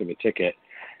cost of a ticket,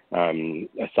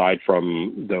 aside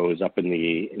from those up in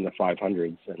the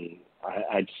 500s. And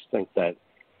I just think that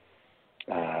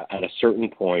at a certain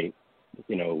point,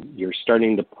 you know, you're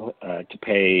starting to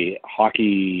pay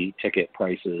hockey ticket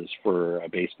prices for a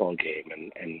baseball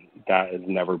game, and that has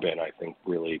never been, I think,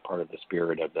 really part of the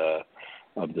spirit of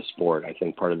the sport. I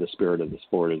think part of the spirit of the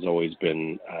sport has always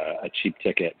been a cheap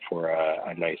ticket for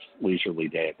a nice leisurely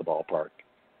day at the ballpark.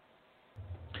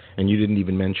 And you didn't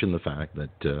even mention the fact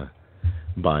that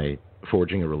by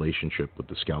forging a relationship with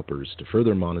the scalpers to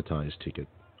further monetize ticket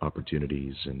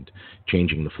opportunities and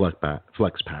changing the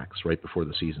flex packs right before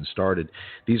the season started,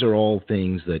 these are all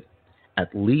things that,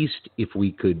 at least if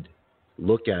we could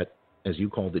look at, as you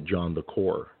called it, John, the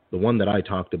core, the one that I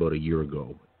talked about a year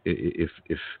ago, if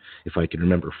I can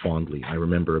remember fondly. I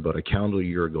remember about a calendar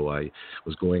year ago, I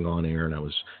was going on air and I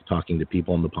was talking to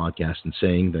people on the podcast and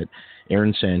saying that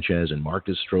Aaron Sanchez and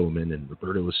Marcus Stroman and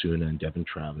Roberto Osuna and Devin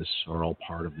Travis are all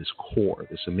part of this core,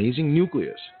 this amazing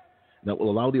nucleus that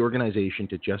will allow the organization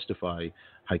to justify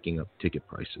hiking up ticket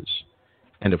prices.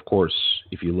 And of course,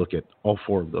 if you look at all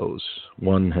 4 of those,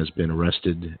 one has been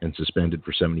arrested and suspended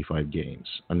for 75 games.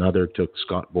 Another took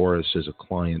Scott Boras as a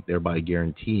client, thereby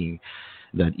guaranteeing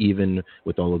that even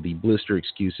with all of the blister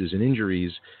excuses and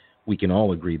injuries, we can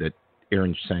all agree that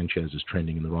Aaron Sanchez is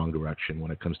trending in the wrong direction when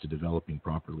it comes to developing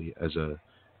properly as a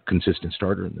consistent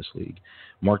starter in this league.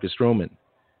 Marcus Stroman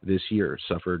this year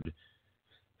suffered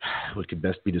what could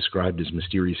best be described as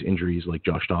mysterious injuries like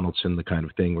Josh Donaldson, the kind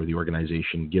of thing where the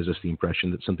organization gives us the impression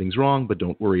that something's wrong, but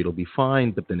don't worry, it'll be fine.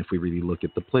 But then if we really look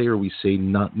at the player, we say,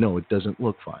 no, it doesn't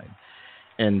look fine.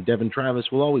 And Devin Travis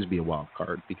will always be a wild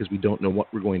card because we don't know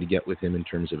what we're going to get with him in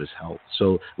terms of his health.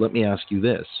 So let me ask you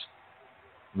this.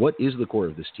 What is the core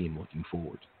of this team looking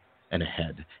forward and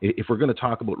ahead? If we're going to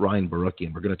talk about Ryan Borucki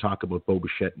and we're going to talk about Bo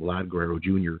Bichette, Vlad Guerrero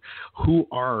Jr., who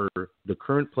are the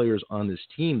current players on this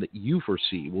team that you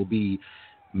foresee will be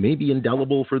maybe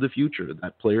indelible for the future,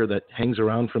 that player that hangs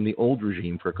around from the old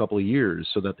regime for a couple of years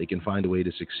so that they can find a way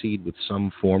to succeed with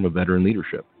some form of veteran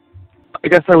leadership? I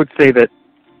guess I would say that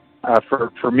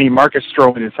for me, Marcus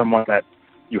Stroman is someone that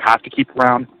you have to keep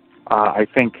around. I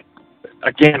think,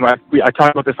 again, I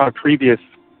talked about this on a previous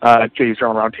Jays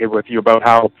Journal Roundtable with you about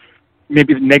how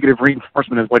maybe the negative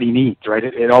reinforcement is what he needs, right?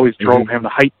 It always drove him. The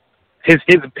height, his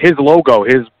logo,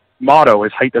 his motto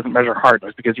is height doesn't measure heart. It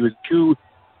was because he was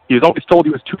always told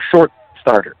he was too short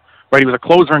starter, right? He was a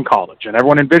closer in college, and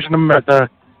everyone envisioned him as a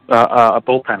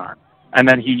bullpen arm. And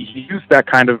then he used that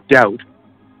kind of doubt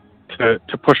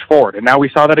to push forward. And now we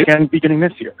saw that again beginning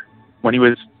this year when he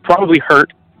was probably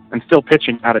hurt and still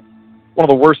pitching at one of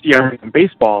the worst ERAs in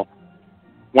baseball.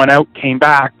 Went out, came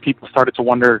back, people started to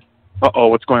wonder,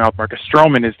 what's going on with Marcus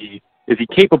Stroman? Is he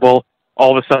capable?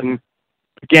 All of a sudden,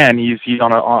 again, he's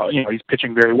he's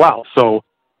pitching very well. So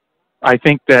I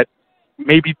think that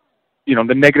maybe,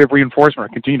 the negative reinforcement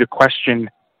or continue to question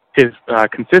his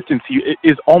consistency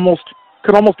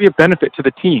could almost be a benefit to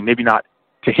the team. Maybe not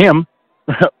to him,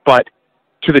 but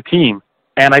to the team.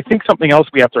 And I think something else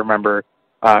we have to remember,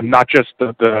 not just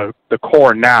the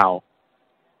core now,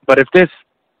 but if this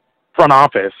front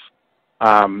office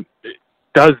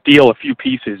does deal a few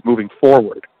pieces moving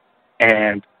forward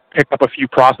and pick up a few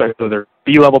prospects, whether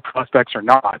B-level prospects or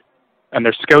not, and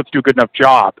their scouts do a good enough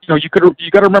job, you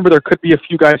got to remember there could be a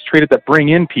few guys traded that bring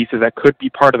in pieces that could be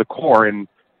part of the core in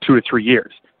 2 to 3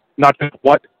 years. Not just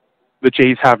what the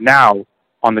Jays have now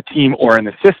on the team or in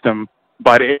the system,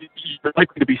 but you're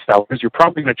likely to be sellers. You're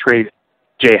probably going to trade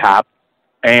J-Happ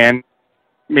and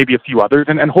maybe a few others,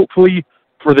 and hopefully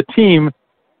for the team,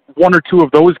 1 or 2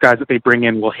 of those guys that they bring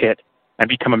in will hit and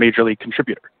become a major league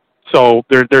contributor. So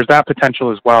there's that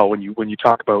potential as well when you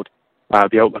talk about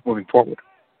the outlook moving forward.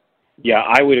 Yeah,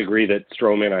 I would agree that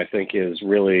Stroman, I think, is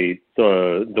really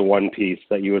the one piece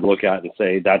that you would look at and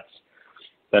say that's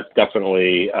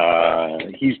definitely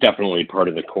he's definitely part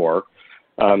of the core.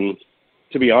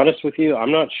 To be honest with you,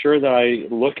 I'm not sure that I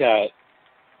look at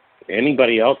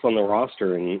anybody else on the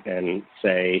roster and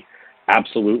say,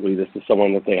 absolutely, this is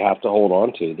someone that they have to hold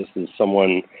on to. This is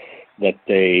someone that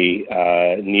they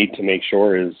need to make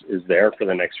sure is there for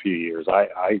the next few years.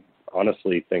 I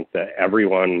honestly think that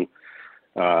everyone,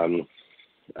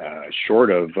 short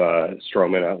of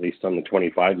Stroman, at least on the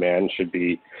 25-man, should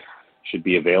be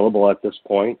available at this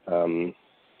point. And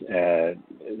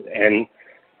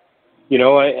you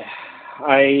know,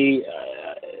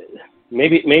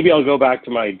 maybe I'll go back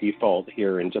to my default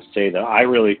here and just say that I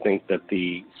really think that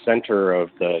the center of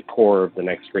the core of the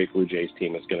next great Blue Jays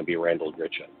team is going to be Randall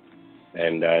Grichuk.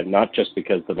 And not just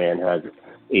because the man has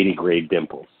 80-grade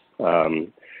dimples.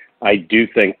 I do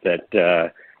think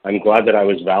that I'm glad that I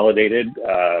was validated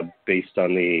based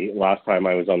on the last time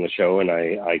I was on the show, and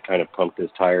I kind of pumped his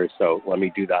tires. So let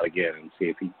me do that again and see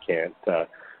if he can't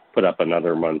put up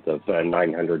another month of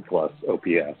 900-plus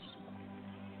OPS.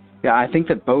 Yeah, I think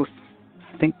both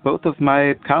of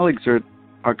my colleagues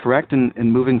are correct in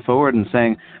moving forward and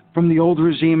saying, from the old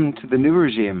regime to the new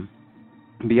regime,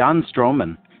 beyond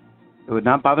Stroman, it would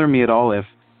not bother me at all if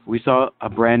we saw a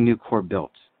brand new core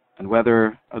built. And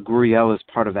whether a Gurriel is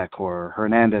part of that core, or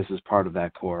Hernandez is part of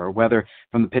that core, or whether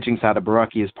from the pitching side of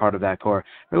Borucki is part of that core,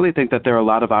 I really think that there are a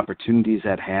lot of opportunities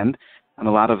at hand and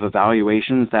a lot of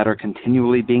evaluations that are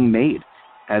continually being made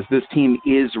as this team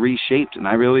is reshaped. And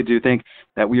I really do think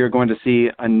that we are going to see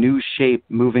a new shape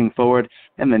moving forward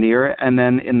in the near and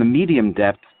then in the medium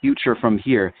depth future from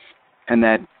here. And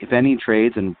that if any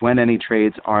trades and when any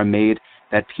trades are made,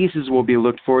 that pieces will be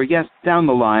looked for, yes, down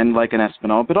the line like an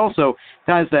Espinal, but also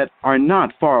guys that are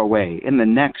not far away in the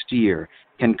next year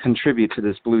can contribute to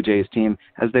this Blue Jays team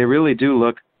as they really do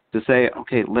look to say,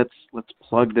 okay, let's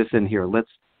plug this in here. Let's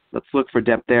look for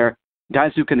depth there.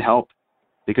 Guys who can help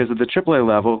because of the AAA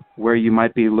level where you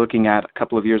might be looking at a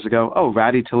couple of years ago, oh,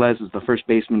 Rowdy Tellez is the first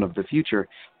baseman of the future.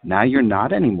 Now you're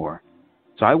not anymore.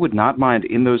 So I would not mind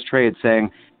in those trades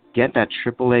saying, get that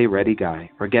AAA ready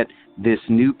guy or get this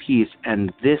new piece,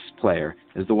 and this player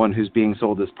is the one who's being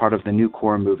sold as part of the new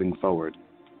core moving forward.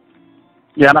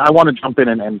 Yeah, and I want to jump in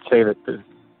and say that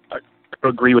I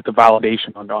agree with the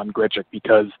validation on Grichuk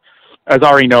because, as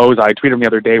Ari knows, I tweeted him the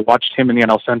other day, watched him in the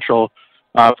NL Central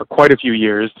for quite a few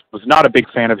years, was not a big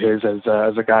fan of his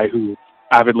as a guy who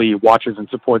avidly watches and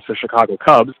supports the Chicago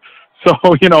Cubs. So,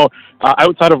 you know,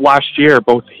 outside of last year,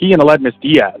 both he and Aledmys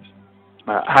Diaz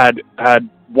had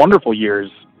wonderful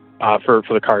years for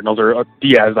the Cardinals, or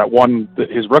Diaz that won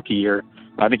his rookie year.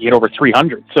 I think he had over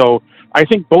 300. So I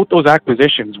think both those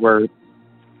acquisitions were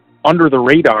under the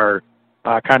radar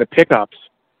kind of pickups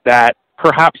that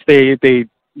perhaps they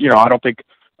you know, I don't think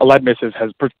Aledmys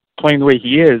has playing the way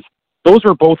he is. Those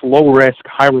were both low risk,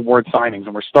 high reward signings,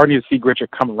 and we're starting to see Grichuk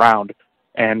come around.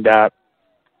 And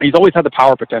he's always had the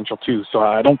power potential too. So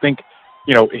I don't think,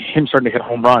 you know, him starting to hit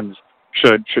home runs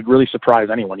should really surprise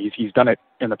anyone. He's done it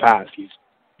in the past. He's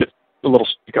just a little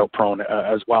strikeout prone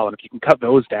as well. And if you can cut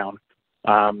those down,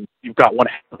 you've got one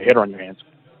hitter on your hands.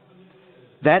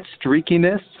 That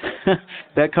streakiness,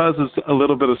 that causes a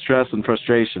little bit of stress and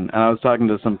frustration. And I was talking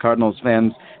to some Cardinals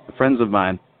fans, friends of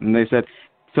mine, and they said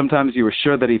sometimes you were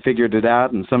sure that he figured it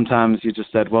out, and sometimes you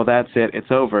just said, well, that's it,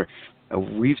 it's over.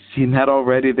 We've seen that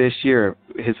already this year.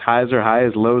 His highs are high,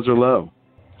 his lows are low.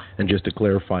 And just to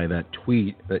clarify, that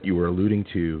tweet that you were alluding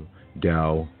to,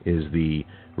 Dow, is the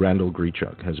Randall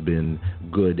Grichuk has been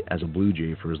good as a Blue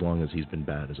Jay for as long as he's been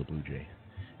bad as a Blue Jay.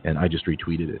 And I just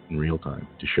retweeted it in real time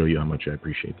to show you how much I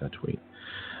appreciate that tweet.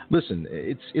 Listen,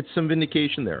 it's some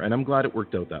vindication there, and I'm glad it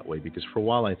worked out that way, because for a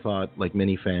while I thought, like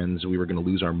many fans, we were going to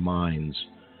lose our minds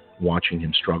watching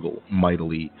him struggle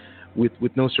mightily, with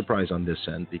no surprise on this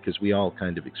end, because we all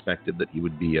kind of expected that he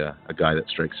would be a guy that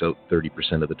strikes out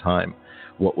 30% of the time.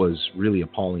 What was really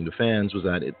appalling to fans was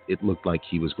that it looked like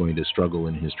he was going to struggle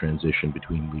in his transition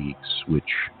between leagues, which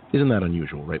isn't that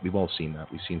unusual, right? We've all seen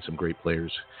that. We've seen some great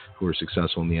players who are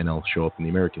successful in the NL show up in the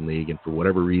American League, and for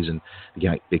whatever reason,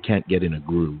 they can't get in a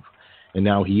groove. And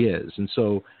now he is. And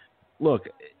so, look,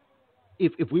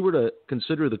 if we were to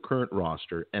consider the current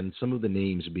roster and some of the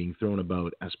names being thrown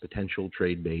about as potential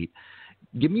trade bait,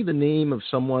 give me the name of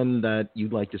someone that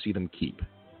you'd like to see them keep.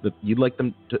 That you'd like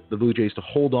the Blue Jays to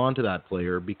hold on to that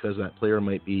player because that player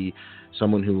might be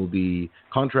someone who will be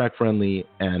contract friendly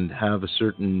and have a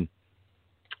certain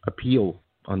appeal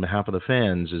on behalf of the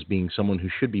fans as being someone who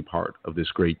should be part of this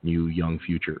great new young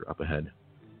future up ahead.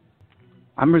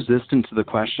 I'm resistant to the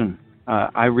question.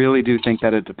 I really do think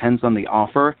that it depends on the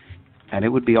offer, and it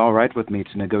would be all right with me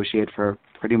to negotiate for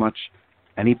pretty much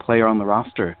any player on the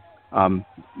roster.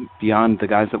 Beyond the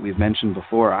guys that we've mentioned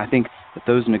before, I think that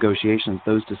those negotiations,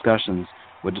 those discussions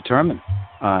would determine.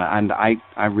 And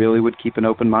I really would keep an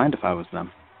open mind if I was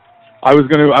them. I was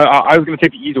gonna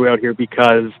take the easy way out here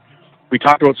because we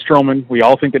talked about Stroman. We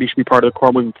all think that he should be part of the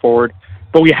core moving forward,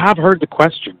 but we have heard the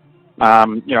question. As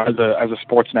a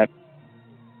Sportsnet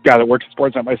guy that works at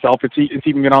Sportsnet myself, it's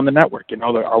even been on the network.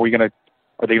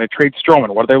 Are they gonna trade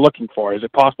Stroman? What are they looking for? Is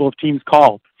it possible if teams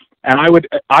call? And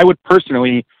I would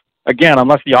personally, again,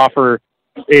 unless the offer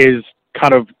is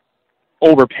kind of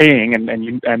overpaying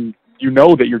and you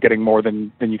know that you're getting more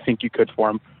than you think you could for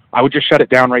him, I would just shut it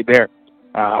down right there.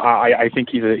 I think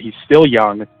he's still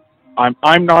young.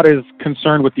 I'm not as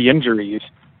concerned with the injuries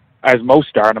as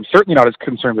most are, and I'm certainly not as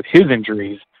concerned with his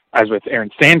injuries as with Aaron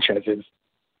Sanchez's.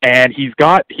 And he's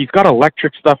got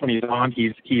electric stuff when he's on.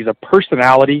 He's a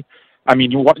personality. I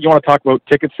mean, you want to talk about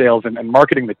ticket sales and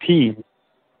marketing the team.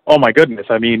 Oh my goodness!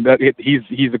 I mean,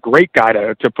 he's a great guy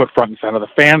to put front and center. The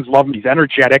fans love him. He's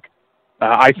energetic.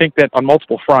 I think that on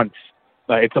multiple fronts,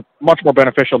 it's much more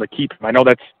beneficial to keep him. I know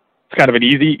it's kind of an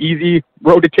easy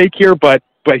road to take here, but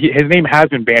his name has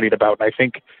been bandied about, and I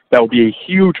think that would be a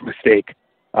huge mistake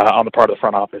on the part of the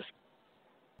front office.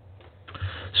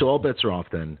 So all bets are off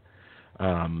then.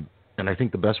 And I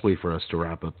think the best way for us to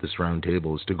wrap up this round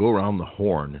table is to go around the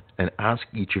horn and ask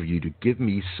each of you to give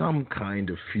me some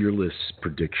kind of fearless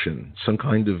prediction, some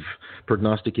kind of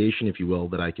prognostication, if you will,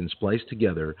 that I can splice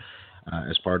together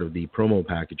as part of the promo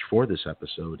package for this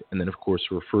episode, and then, of course,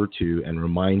 refer to and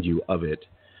remind you of it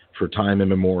for time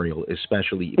immemorial,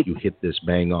 especially if you hit this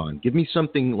bang on. Give me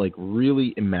something like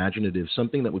really imaginative,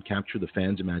 something that would capture the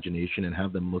fans' imagination and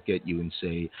have them look at you and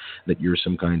say that you're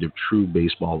some kind of true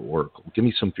baseball oracle. Give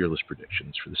me some fearless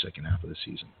predictions for the second half of the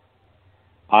season.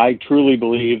 I truly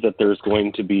believe that there's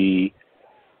going to be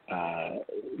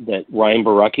that Ryan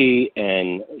Borucki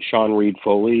and Sean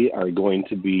Reed-Foley are going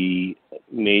to be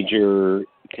major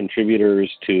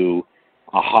contributors to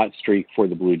a hot streak for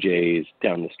the Blue Jays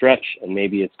down the stretch, and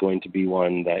maybe it's going to be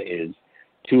one that is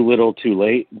too little too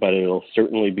late, but it'll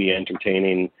certainly be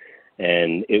entertaining,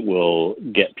 and it will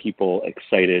get people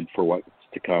excited for what's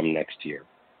to come next year.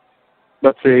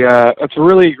 That's a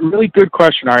really, really good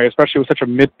question, Ari, especially with such a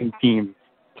mid team.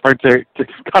 It's hard to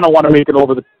kind of want to make it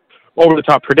over the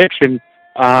top prediction,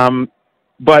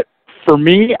 but for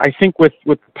me, I think with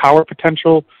power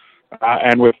potential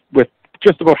and with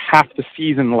just about half the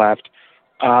season left,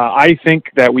 I think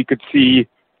that we could see,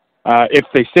 if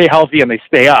they stay healthy and they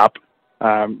stay up,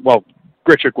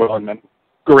 Grichuk will, and then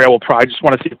Gurriel will probably. I just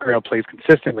want to see if Gurriel plays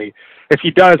consistently. If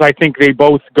he does, I think they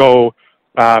both go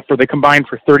they combine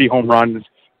for 30 home runs,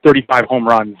 35 home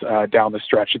runs down the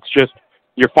stretch. It's just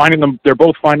you're finding them. They're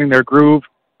both finding their groove,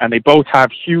 and they both have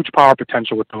huge power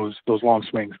potential with those long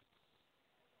swings.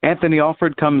 Anthony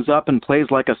Alford comes up and plays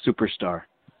like a superstar.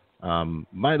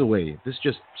 By the way, this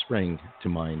just sprang to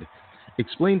mind.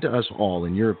 Explain to us all,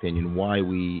 in your opinion, why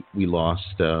we lost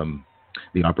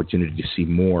the opportunity to see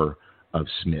more of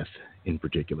Smith in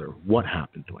particular. What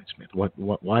happened to Dwight Smith?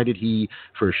 Why did he,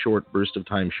 for a short burst of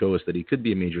time, show us that he could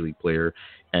be a major league player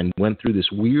and went through this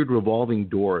weird revolving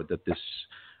door that this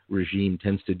regime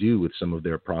tends to do with some of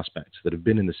their prospects that have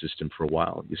been in the system for a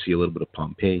while? You see a little bit of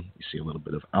Pompey, you see a little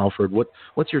bit of Alford.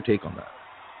 What's your take on that?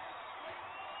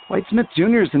 Dwight Smith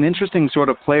Jr. is an interesting sort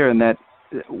of player in that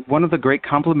one of the great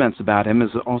compliments about him is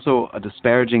also a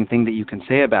disparaging thing that you can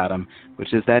say about him,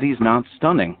 which is that he's not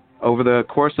stunning. Over the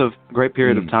course of a great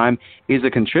period of time, he's a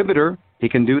contributor. He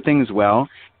can do things well,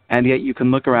 and yet you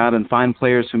can look around and find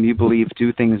players whom you believe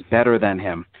do things better than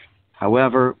him.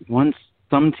 However, once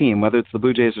some team, whether it's the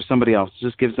Blue Jays or somebody else,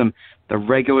 just gives him the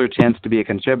regular chance to be a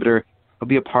contributor, he'll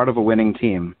be a part of a winning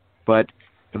team. But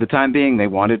for the time being, they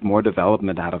wanted more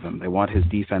development out of him. They want his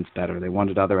defense better. They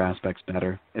wanted other aspects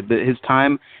better. His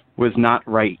time was not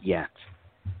right yet.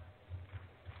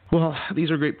 Well, these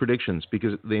are great predictions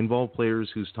because they involve players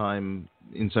whose time,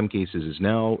 in some cases, is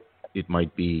now. It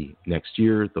might be next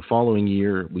year, the following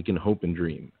year. We can hope and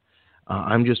dream.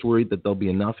 I'm just worried that there'll be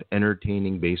enough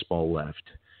entertaining baseball left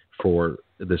for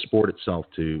the sport itself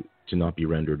to not be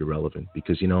rendered irrelevant,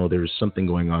 because there's something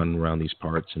going on around these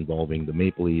parts involving the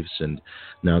Maple Leafs, and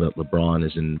now that LeBron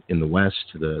is in the West,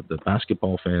 the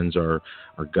basketball fans are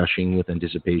gushing with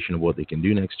anticipation of what they can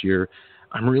do next year.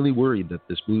 I'm really worried that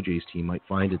this Blue Jays team might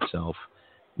find itself,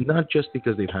 not just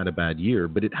because they've had a bad year,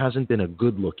 but it hasn't been a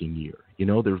good-looking year.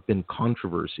 There have been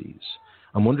controversies.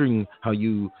 I'm wondering how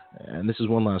you, and this is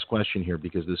one last question here,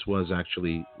 because this was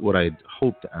actually what I'd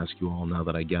hoped to ask you all now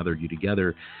that I gathered you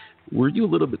together. Were you a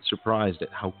little bit surprised at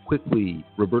how quickly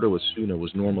Roberto Osuna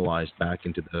was normalized back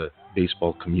into the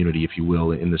baseball community, if you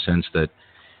will, in the sense that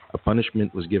A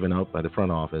punishment was given out by the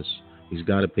front office. He's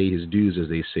got to pay his dues, as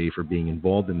they say, for being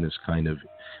involved in this kind of,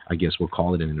 I guess we'll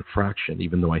call it an infraction,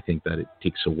 even though I think that it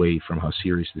takes away from how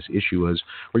serious this issue is.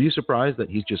 Were you surprised that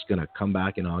he's just going to come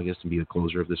back in August and be the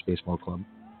closer of this baseball club?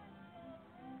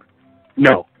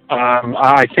 No.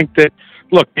 I think that,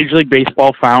 look, Major League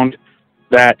Baseball found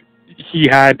that he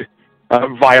had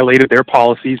violated their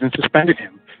policies and suspended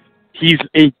him. He's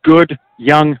a good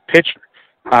young pitcher.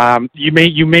 I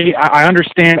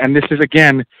understand, and this is,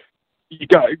 again, you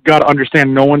got to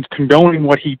understand, no one's condoning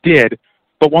what he did,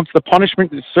 but once the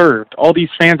punishment is served, all these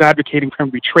fans advocating for him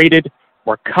to be traded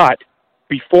or cut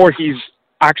before he's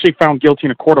actually found guilty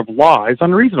in a court of law is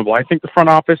unreasonable. I think the front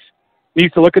office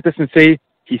needs to look at this and say,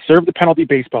 he served the penalty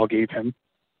baseball gave him.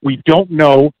 We don't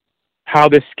know how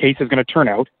this case is going to turn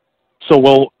out. So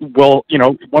we'll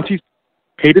once he's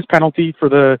paid his penalty for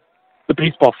the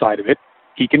baseball side of it,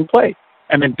 he can play.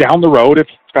 And then down the road, if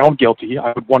he's found guilty,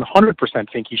 I would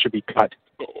 100% think he should be cut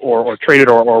or traded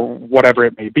or whatever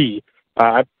it may be.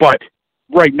 But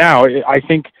right now, I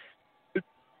think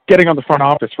getting on the front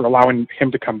office for allowing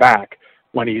him to come back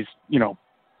when he's,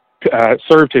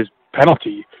 served his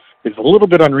penalty is a little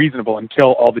bit unreasonable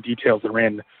until all the details are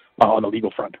in on the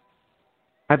legal front.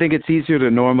 I think it's easier to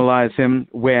normalize him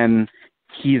when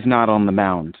he's not on the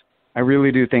mound. I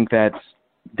really do think that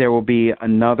there will be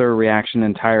another reaction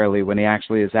entirely when he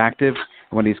actually is active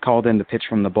and when he's called in to pitch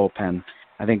from the bullpen.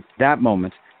 I think that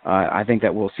moment, I think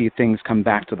that we'll see things come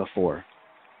back to the fore.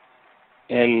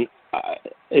 And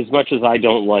as much as I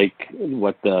don't like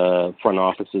what the front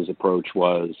office's approach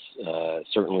was,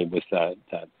 certainly with that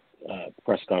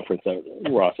press conference that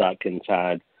Ross Atkins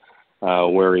had,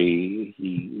 where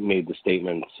he made the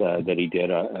statements that he did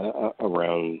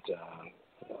around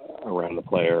the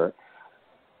player.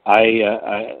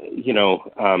 I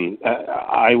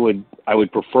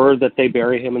would prefer that they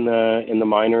bury him in the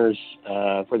minors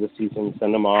for the season,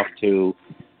 send him off to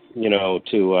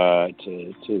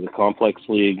the complex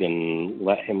league and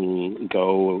let him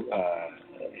go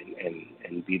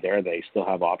and be there. They still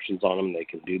have options on him. They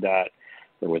can do that.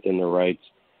 They're within their rights.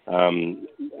 On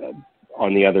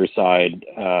the other side,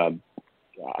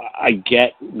 I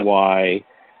get why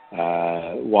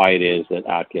it is that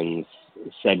Atkins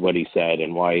said what he said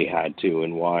and why he had to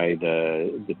and why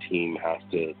the team has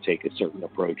to take a certain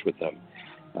approach with them.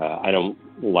 I don't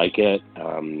like it,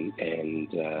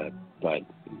 but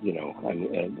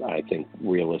I think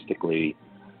realistically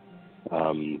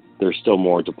there's still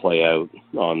more to play out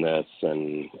on this,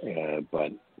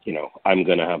 but I'm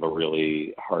going to have a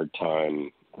really hard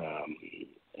time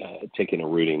taking a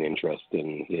rooting interest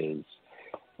in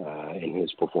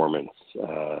his performance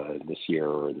this year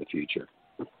or in the future.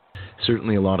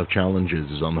 Certainly a lot of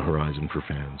challenges is on the horizon for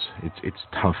fans. It's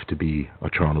tough to be a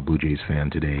Toronto Blue Jays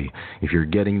fan today. If you're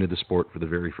getting into the sport for the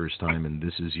very first time and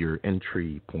this is your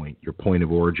entry point, your point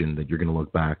of origin, that you're going to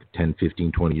look back 10,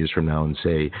 15, 20 years from now and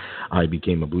say, I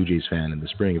became a Blue Jays fan in the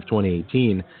spring of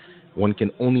 2018, one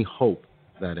can only hope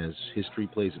that as history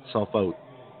plays itself out,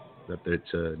 that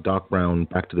it's a Doc Brown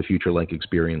Back to the Future-like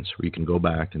experience where you can go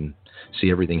back and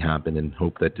see everything happen and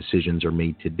hope that decisions are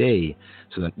made today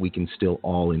so that we can still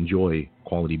all enjoy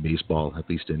quality baseball, at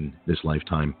least in this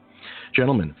lifetime.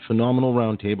 Gentlemen, phenomenal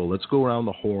round table. Let's go around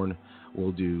the horn.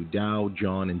 We'll do Dow,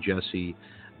 John, and Jesse.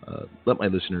 Let my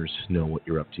listeners know what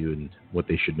you're up to and what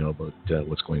they should know about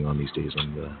what's going on these days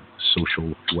on the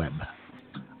social web.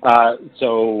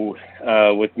 So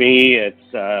with me,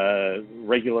 it's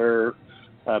regular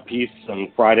piece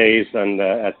on Fridays and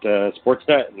at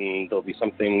Sportsnet, and there'll be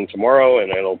something tomorrow,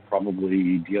 and it'll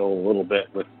probably deal a little bit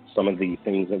with some of the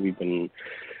things that we've been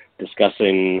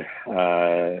discussing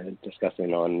on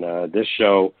this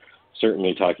show.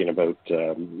 Certainly talking about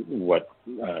what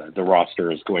the roster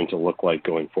is going to look like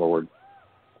going forward.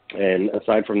 And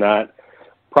aside from that,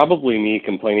 probably me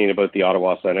complaining about the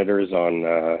Ottawa Senators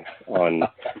on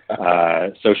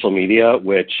social media,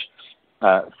 which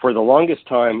for the longest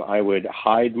time I would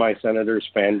hide my Senators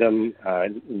fandom,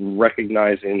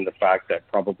 recognizing the fact that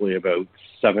probably about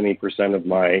 70% of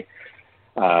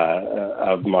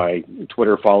my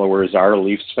Twitter followers are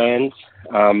Leafs fans.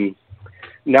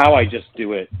 Now I just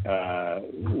do it,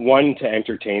 one, to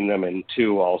entertain them, and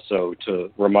two, also to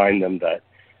remind them that,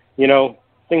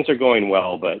 things are going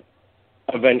well, but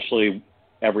eventually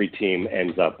every team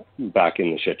ends up back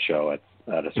in the shit show at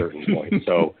a certain point.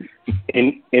 So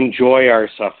enjoy our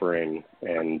suffering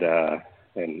and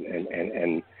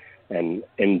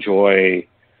enjoy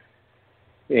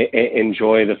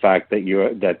the fact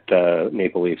that the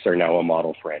Maple Leafs are now a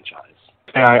model franchise.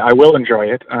 I will enjoy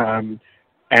it. And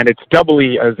it's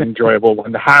doubly as enjoyable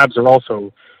when the Habs are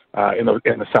also in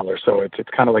the cellar. So it's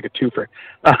kind of like a twofer.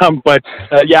 I'm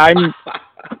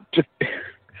just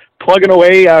plugging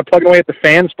away at the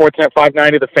Fan, Sportsnet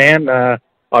 590, the Fan.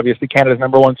 Obviously, Canada's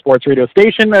 #1 sports radio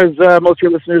station, as most of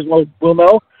your listeners will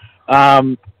know.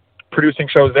 Producing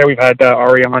shows there. We've had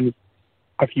Ari on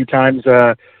a few times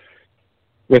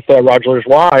with Roger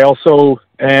Lajoie. I also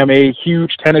am a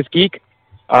huge tennis geek.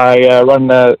 I run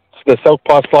the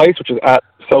Southpaw Slice, which is at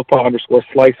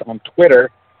Southpaw_Slice on Twitter.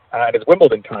 And it's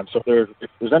Wimbledon time. So if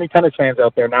there's any tennis fans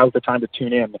out there, now's the time to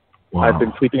tune in. Wow. I've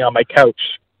been sleeping on my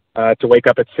couch to wake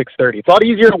up at 6:30. It's a lot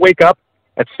easier to wake up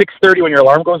at 6:30 when your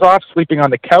alarm goes off, sleeping on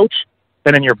the couch,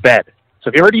 than in your bed. So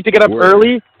if you ever need to get up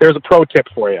early, there's a pro tip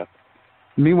for you.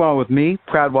 Meanwhile, with me,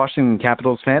 proud Washington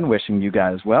Capitals fan, wishing you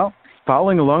guys well.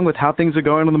 Following along with how things are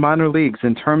going in the minor leagues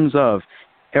in terms of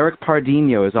Eric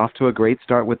Pardinho is off to a great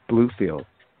start with Bluefield.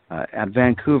 At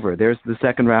Vancouver, there's the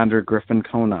second-rounder Griffin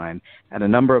Conine and a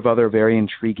number of other very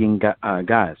intriguing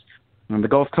guys. In the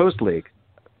Gulf Coast League,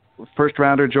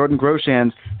 first-rounder Jordan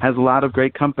Groshans has a lot of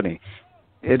great company.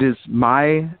 It is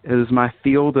my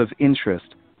field of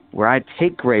interest where I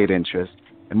take great interest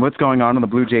in what's going on in the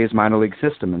Blue Jays minor league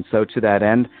system. And so to that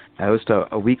end, I host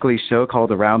a weekly show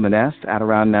called Around the Nest, at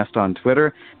Around Nest on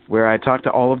Twitter, where I talk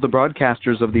to all of the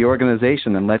broadcasters of the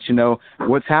organization and let you know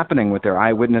what's happening with their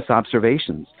eyewitness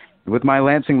observations. With my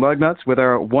Lansing Lugnuts, with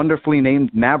our wonderfully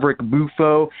named Maverick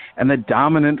Bufo and the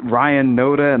dominant Ryan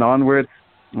Noda and onward,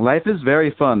 life is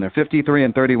very fun. They're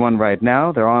 53-31 right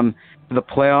now. They're on to the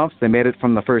playoffs. They made it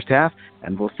from the first half,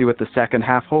 and we'll see what the second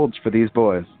half holds for these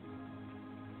boys.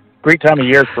 Great time of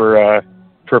year for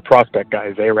prospect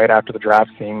guys, right after the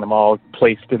draft, seeing them all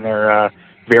placed in their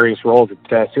various roles.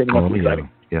 It's certainly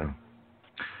exciting. Yeah.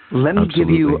 Let me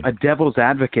give you a devil's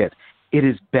advocate. It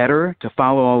is better to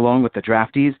follow along with the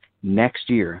draftees next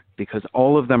year because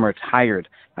all of them are tired.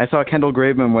 I saw Kendall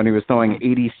Graveman when he was throwing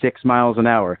 86 miles an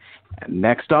hour. And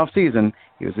next off season,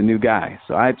 he was a new guy.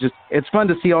 So it's fun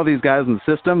to see all these guys in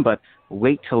the system, but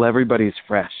wait till everybody's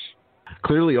fresh.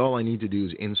 Clearly, all I need to do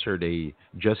is insert a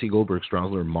Jesse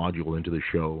Goldberg-Strausler module into the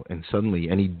show, and suddenly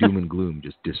any doom and gloom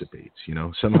just dissipates.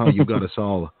 Somehow you got us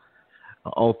all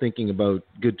thinking about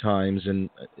good times, and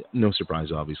no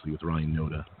surprise, obviously, with Ryan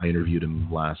Noda. I interviewed him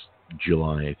last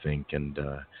July, I think, and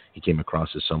he came across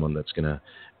as someone that's going to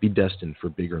be destined for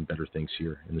bigger and better things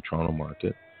here in the Toronto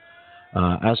market.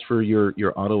 As for your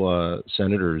Ottawa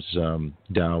Senators,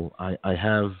 Dow, I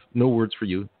have no words for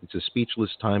you. It's a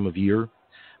speechless time of year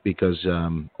because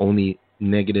only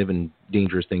negative and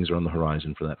dangerous things are on the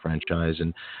horizon for that franchise.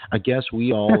 And I guess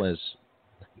we all, as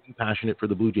passionate for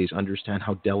the Blue Jays, understand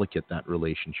how delicate that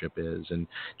relationship is. And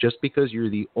just because you're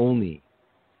the only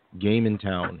game in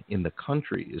town in the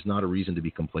country is not a reason to be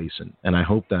complacent. And I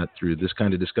hope that through this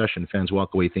kind of discussion, fans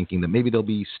walk away thinking that maybe there'll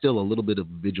be still a little bit of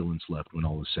vigilance left when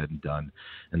all is said and done,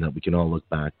 and that we can all look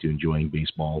back to enjoying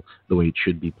baseball the way it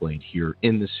should be played here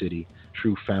in the city.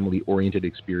 True family-oriented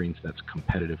experience that's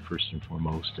competitive first and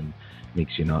foremost and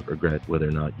makes you not regret whether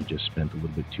or not you just spent a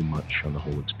little bit too much on the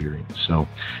whole experience. So,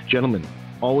 gentlemen,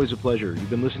 always a pleasure. You've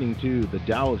been listening to the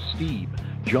Tao of Steve,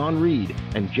 John Reed,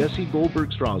 and Jesse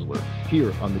Goldberg-Strausler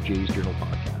here on the Jays Journal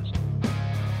Podcast.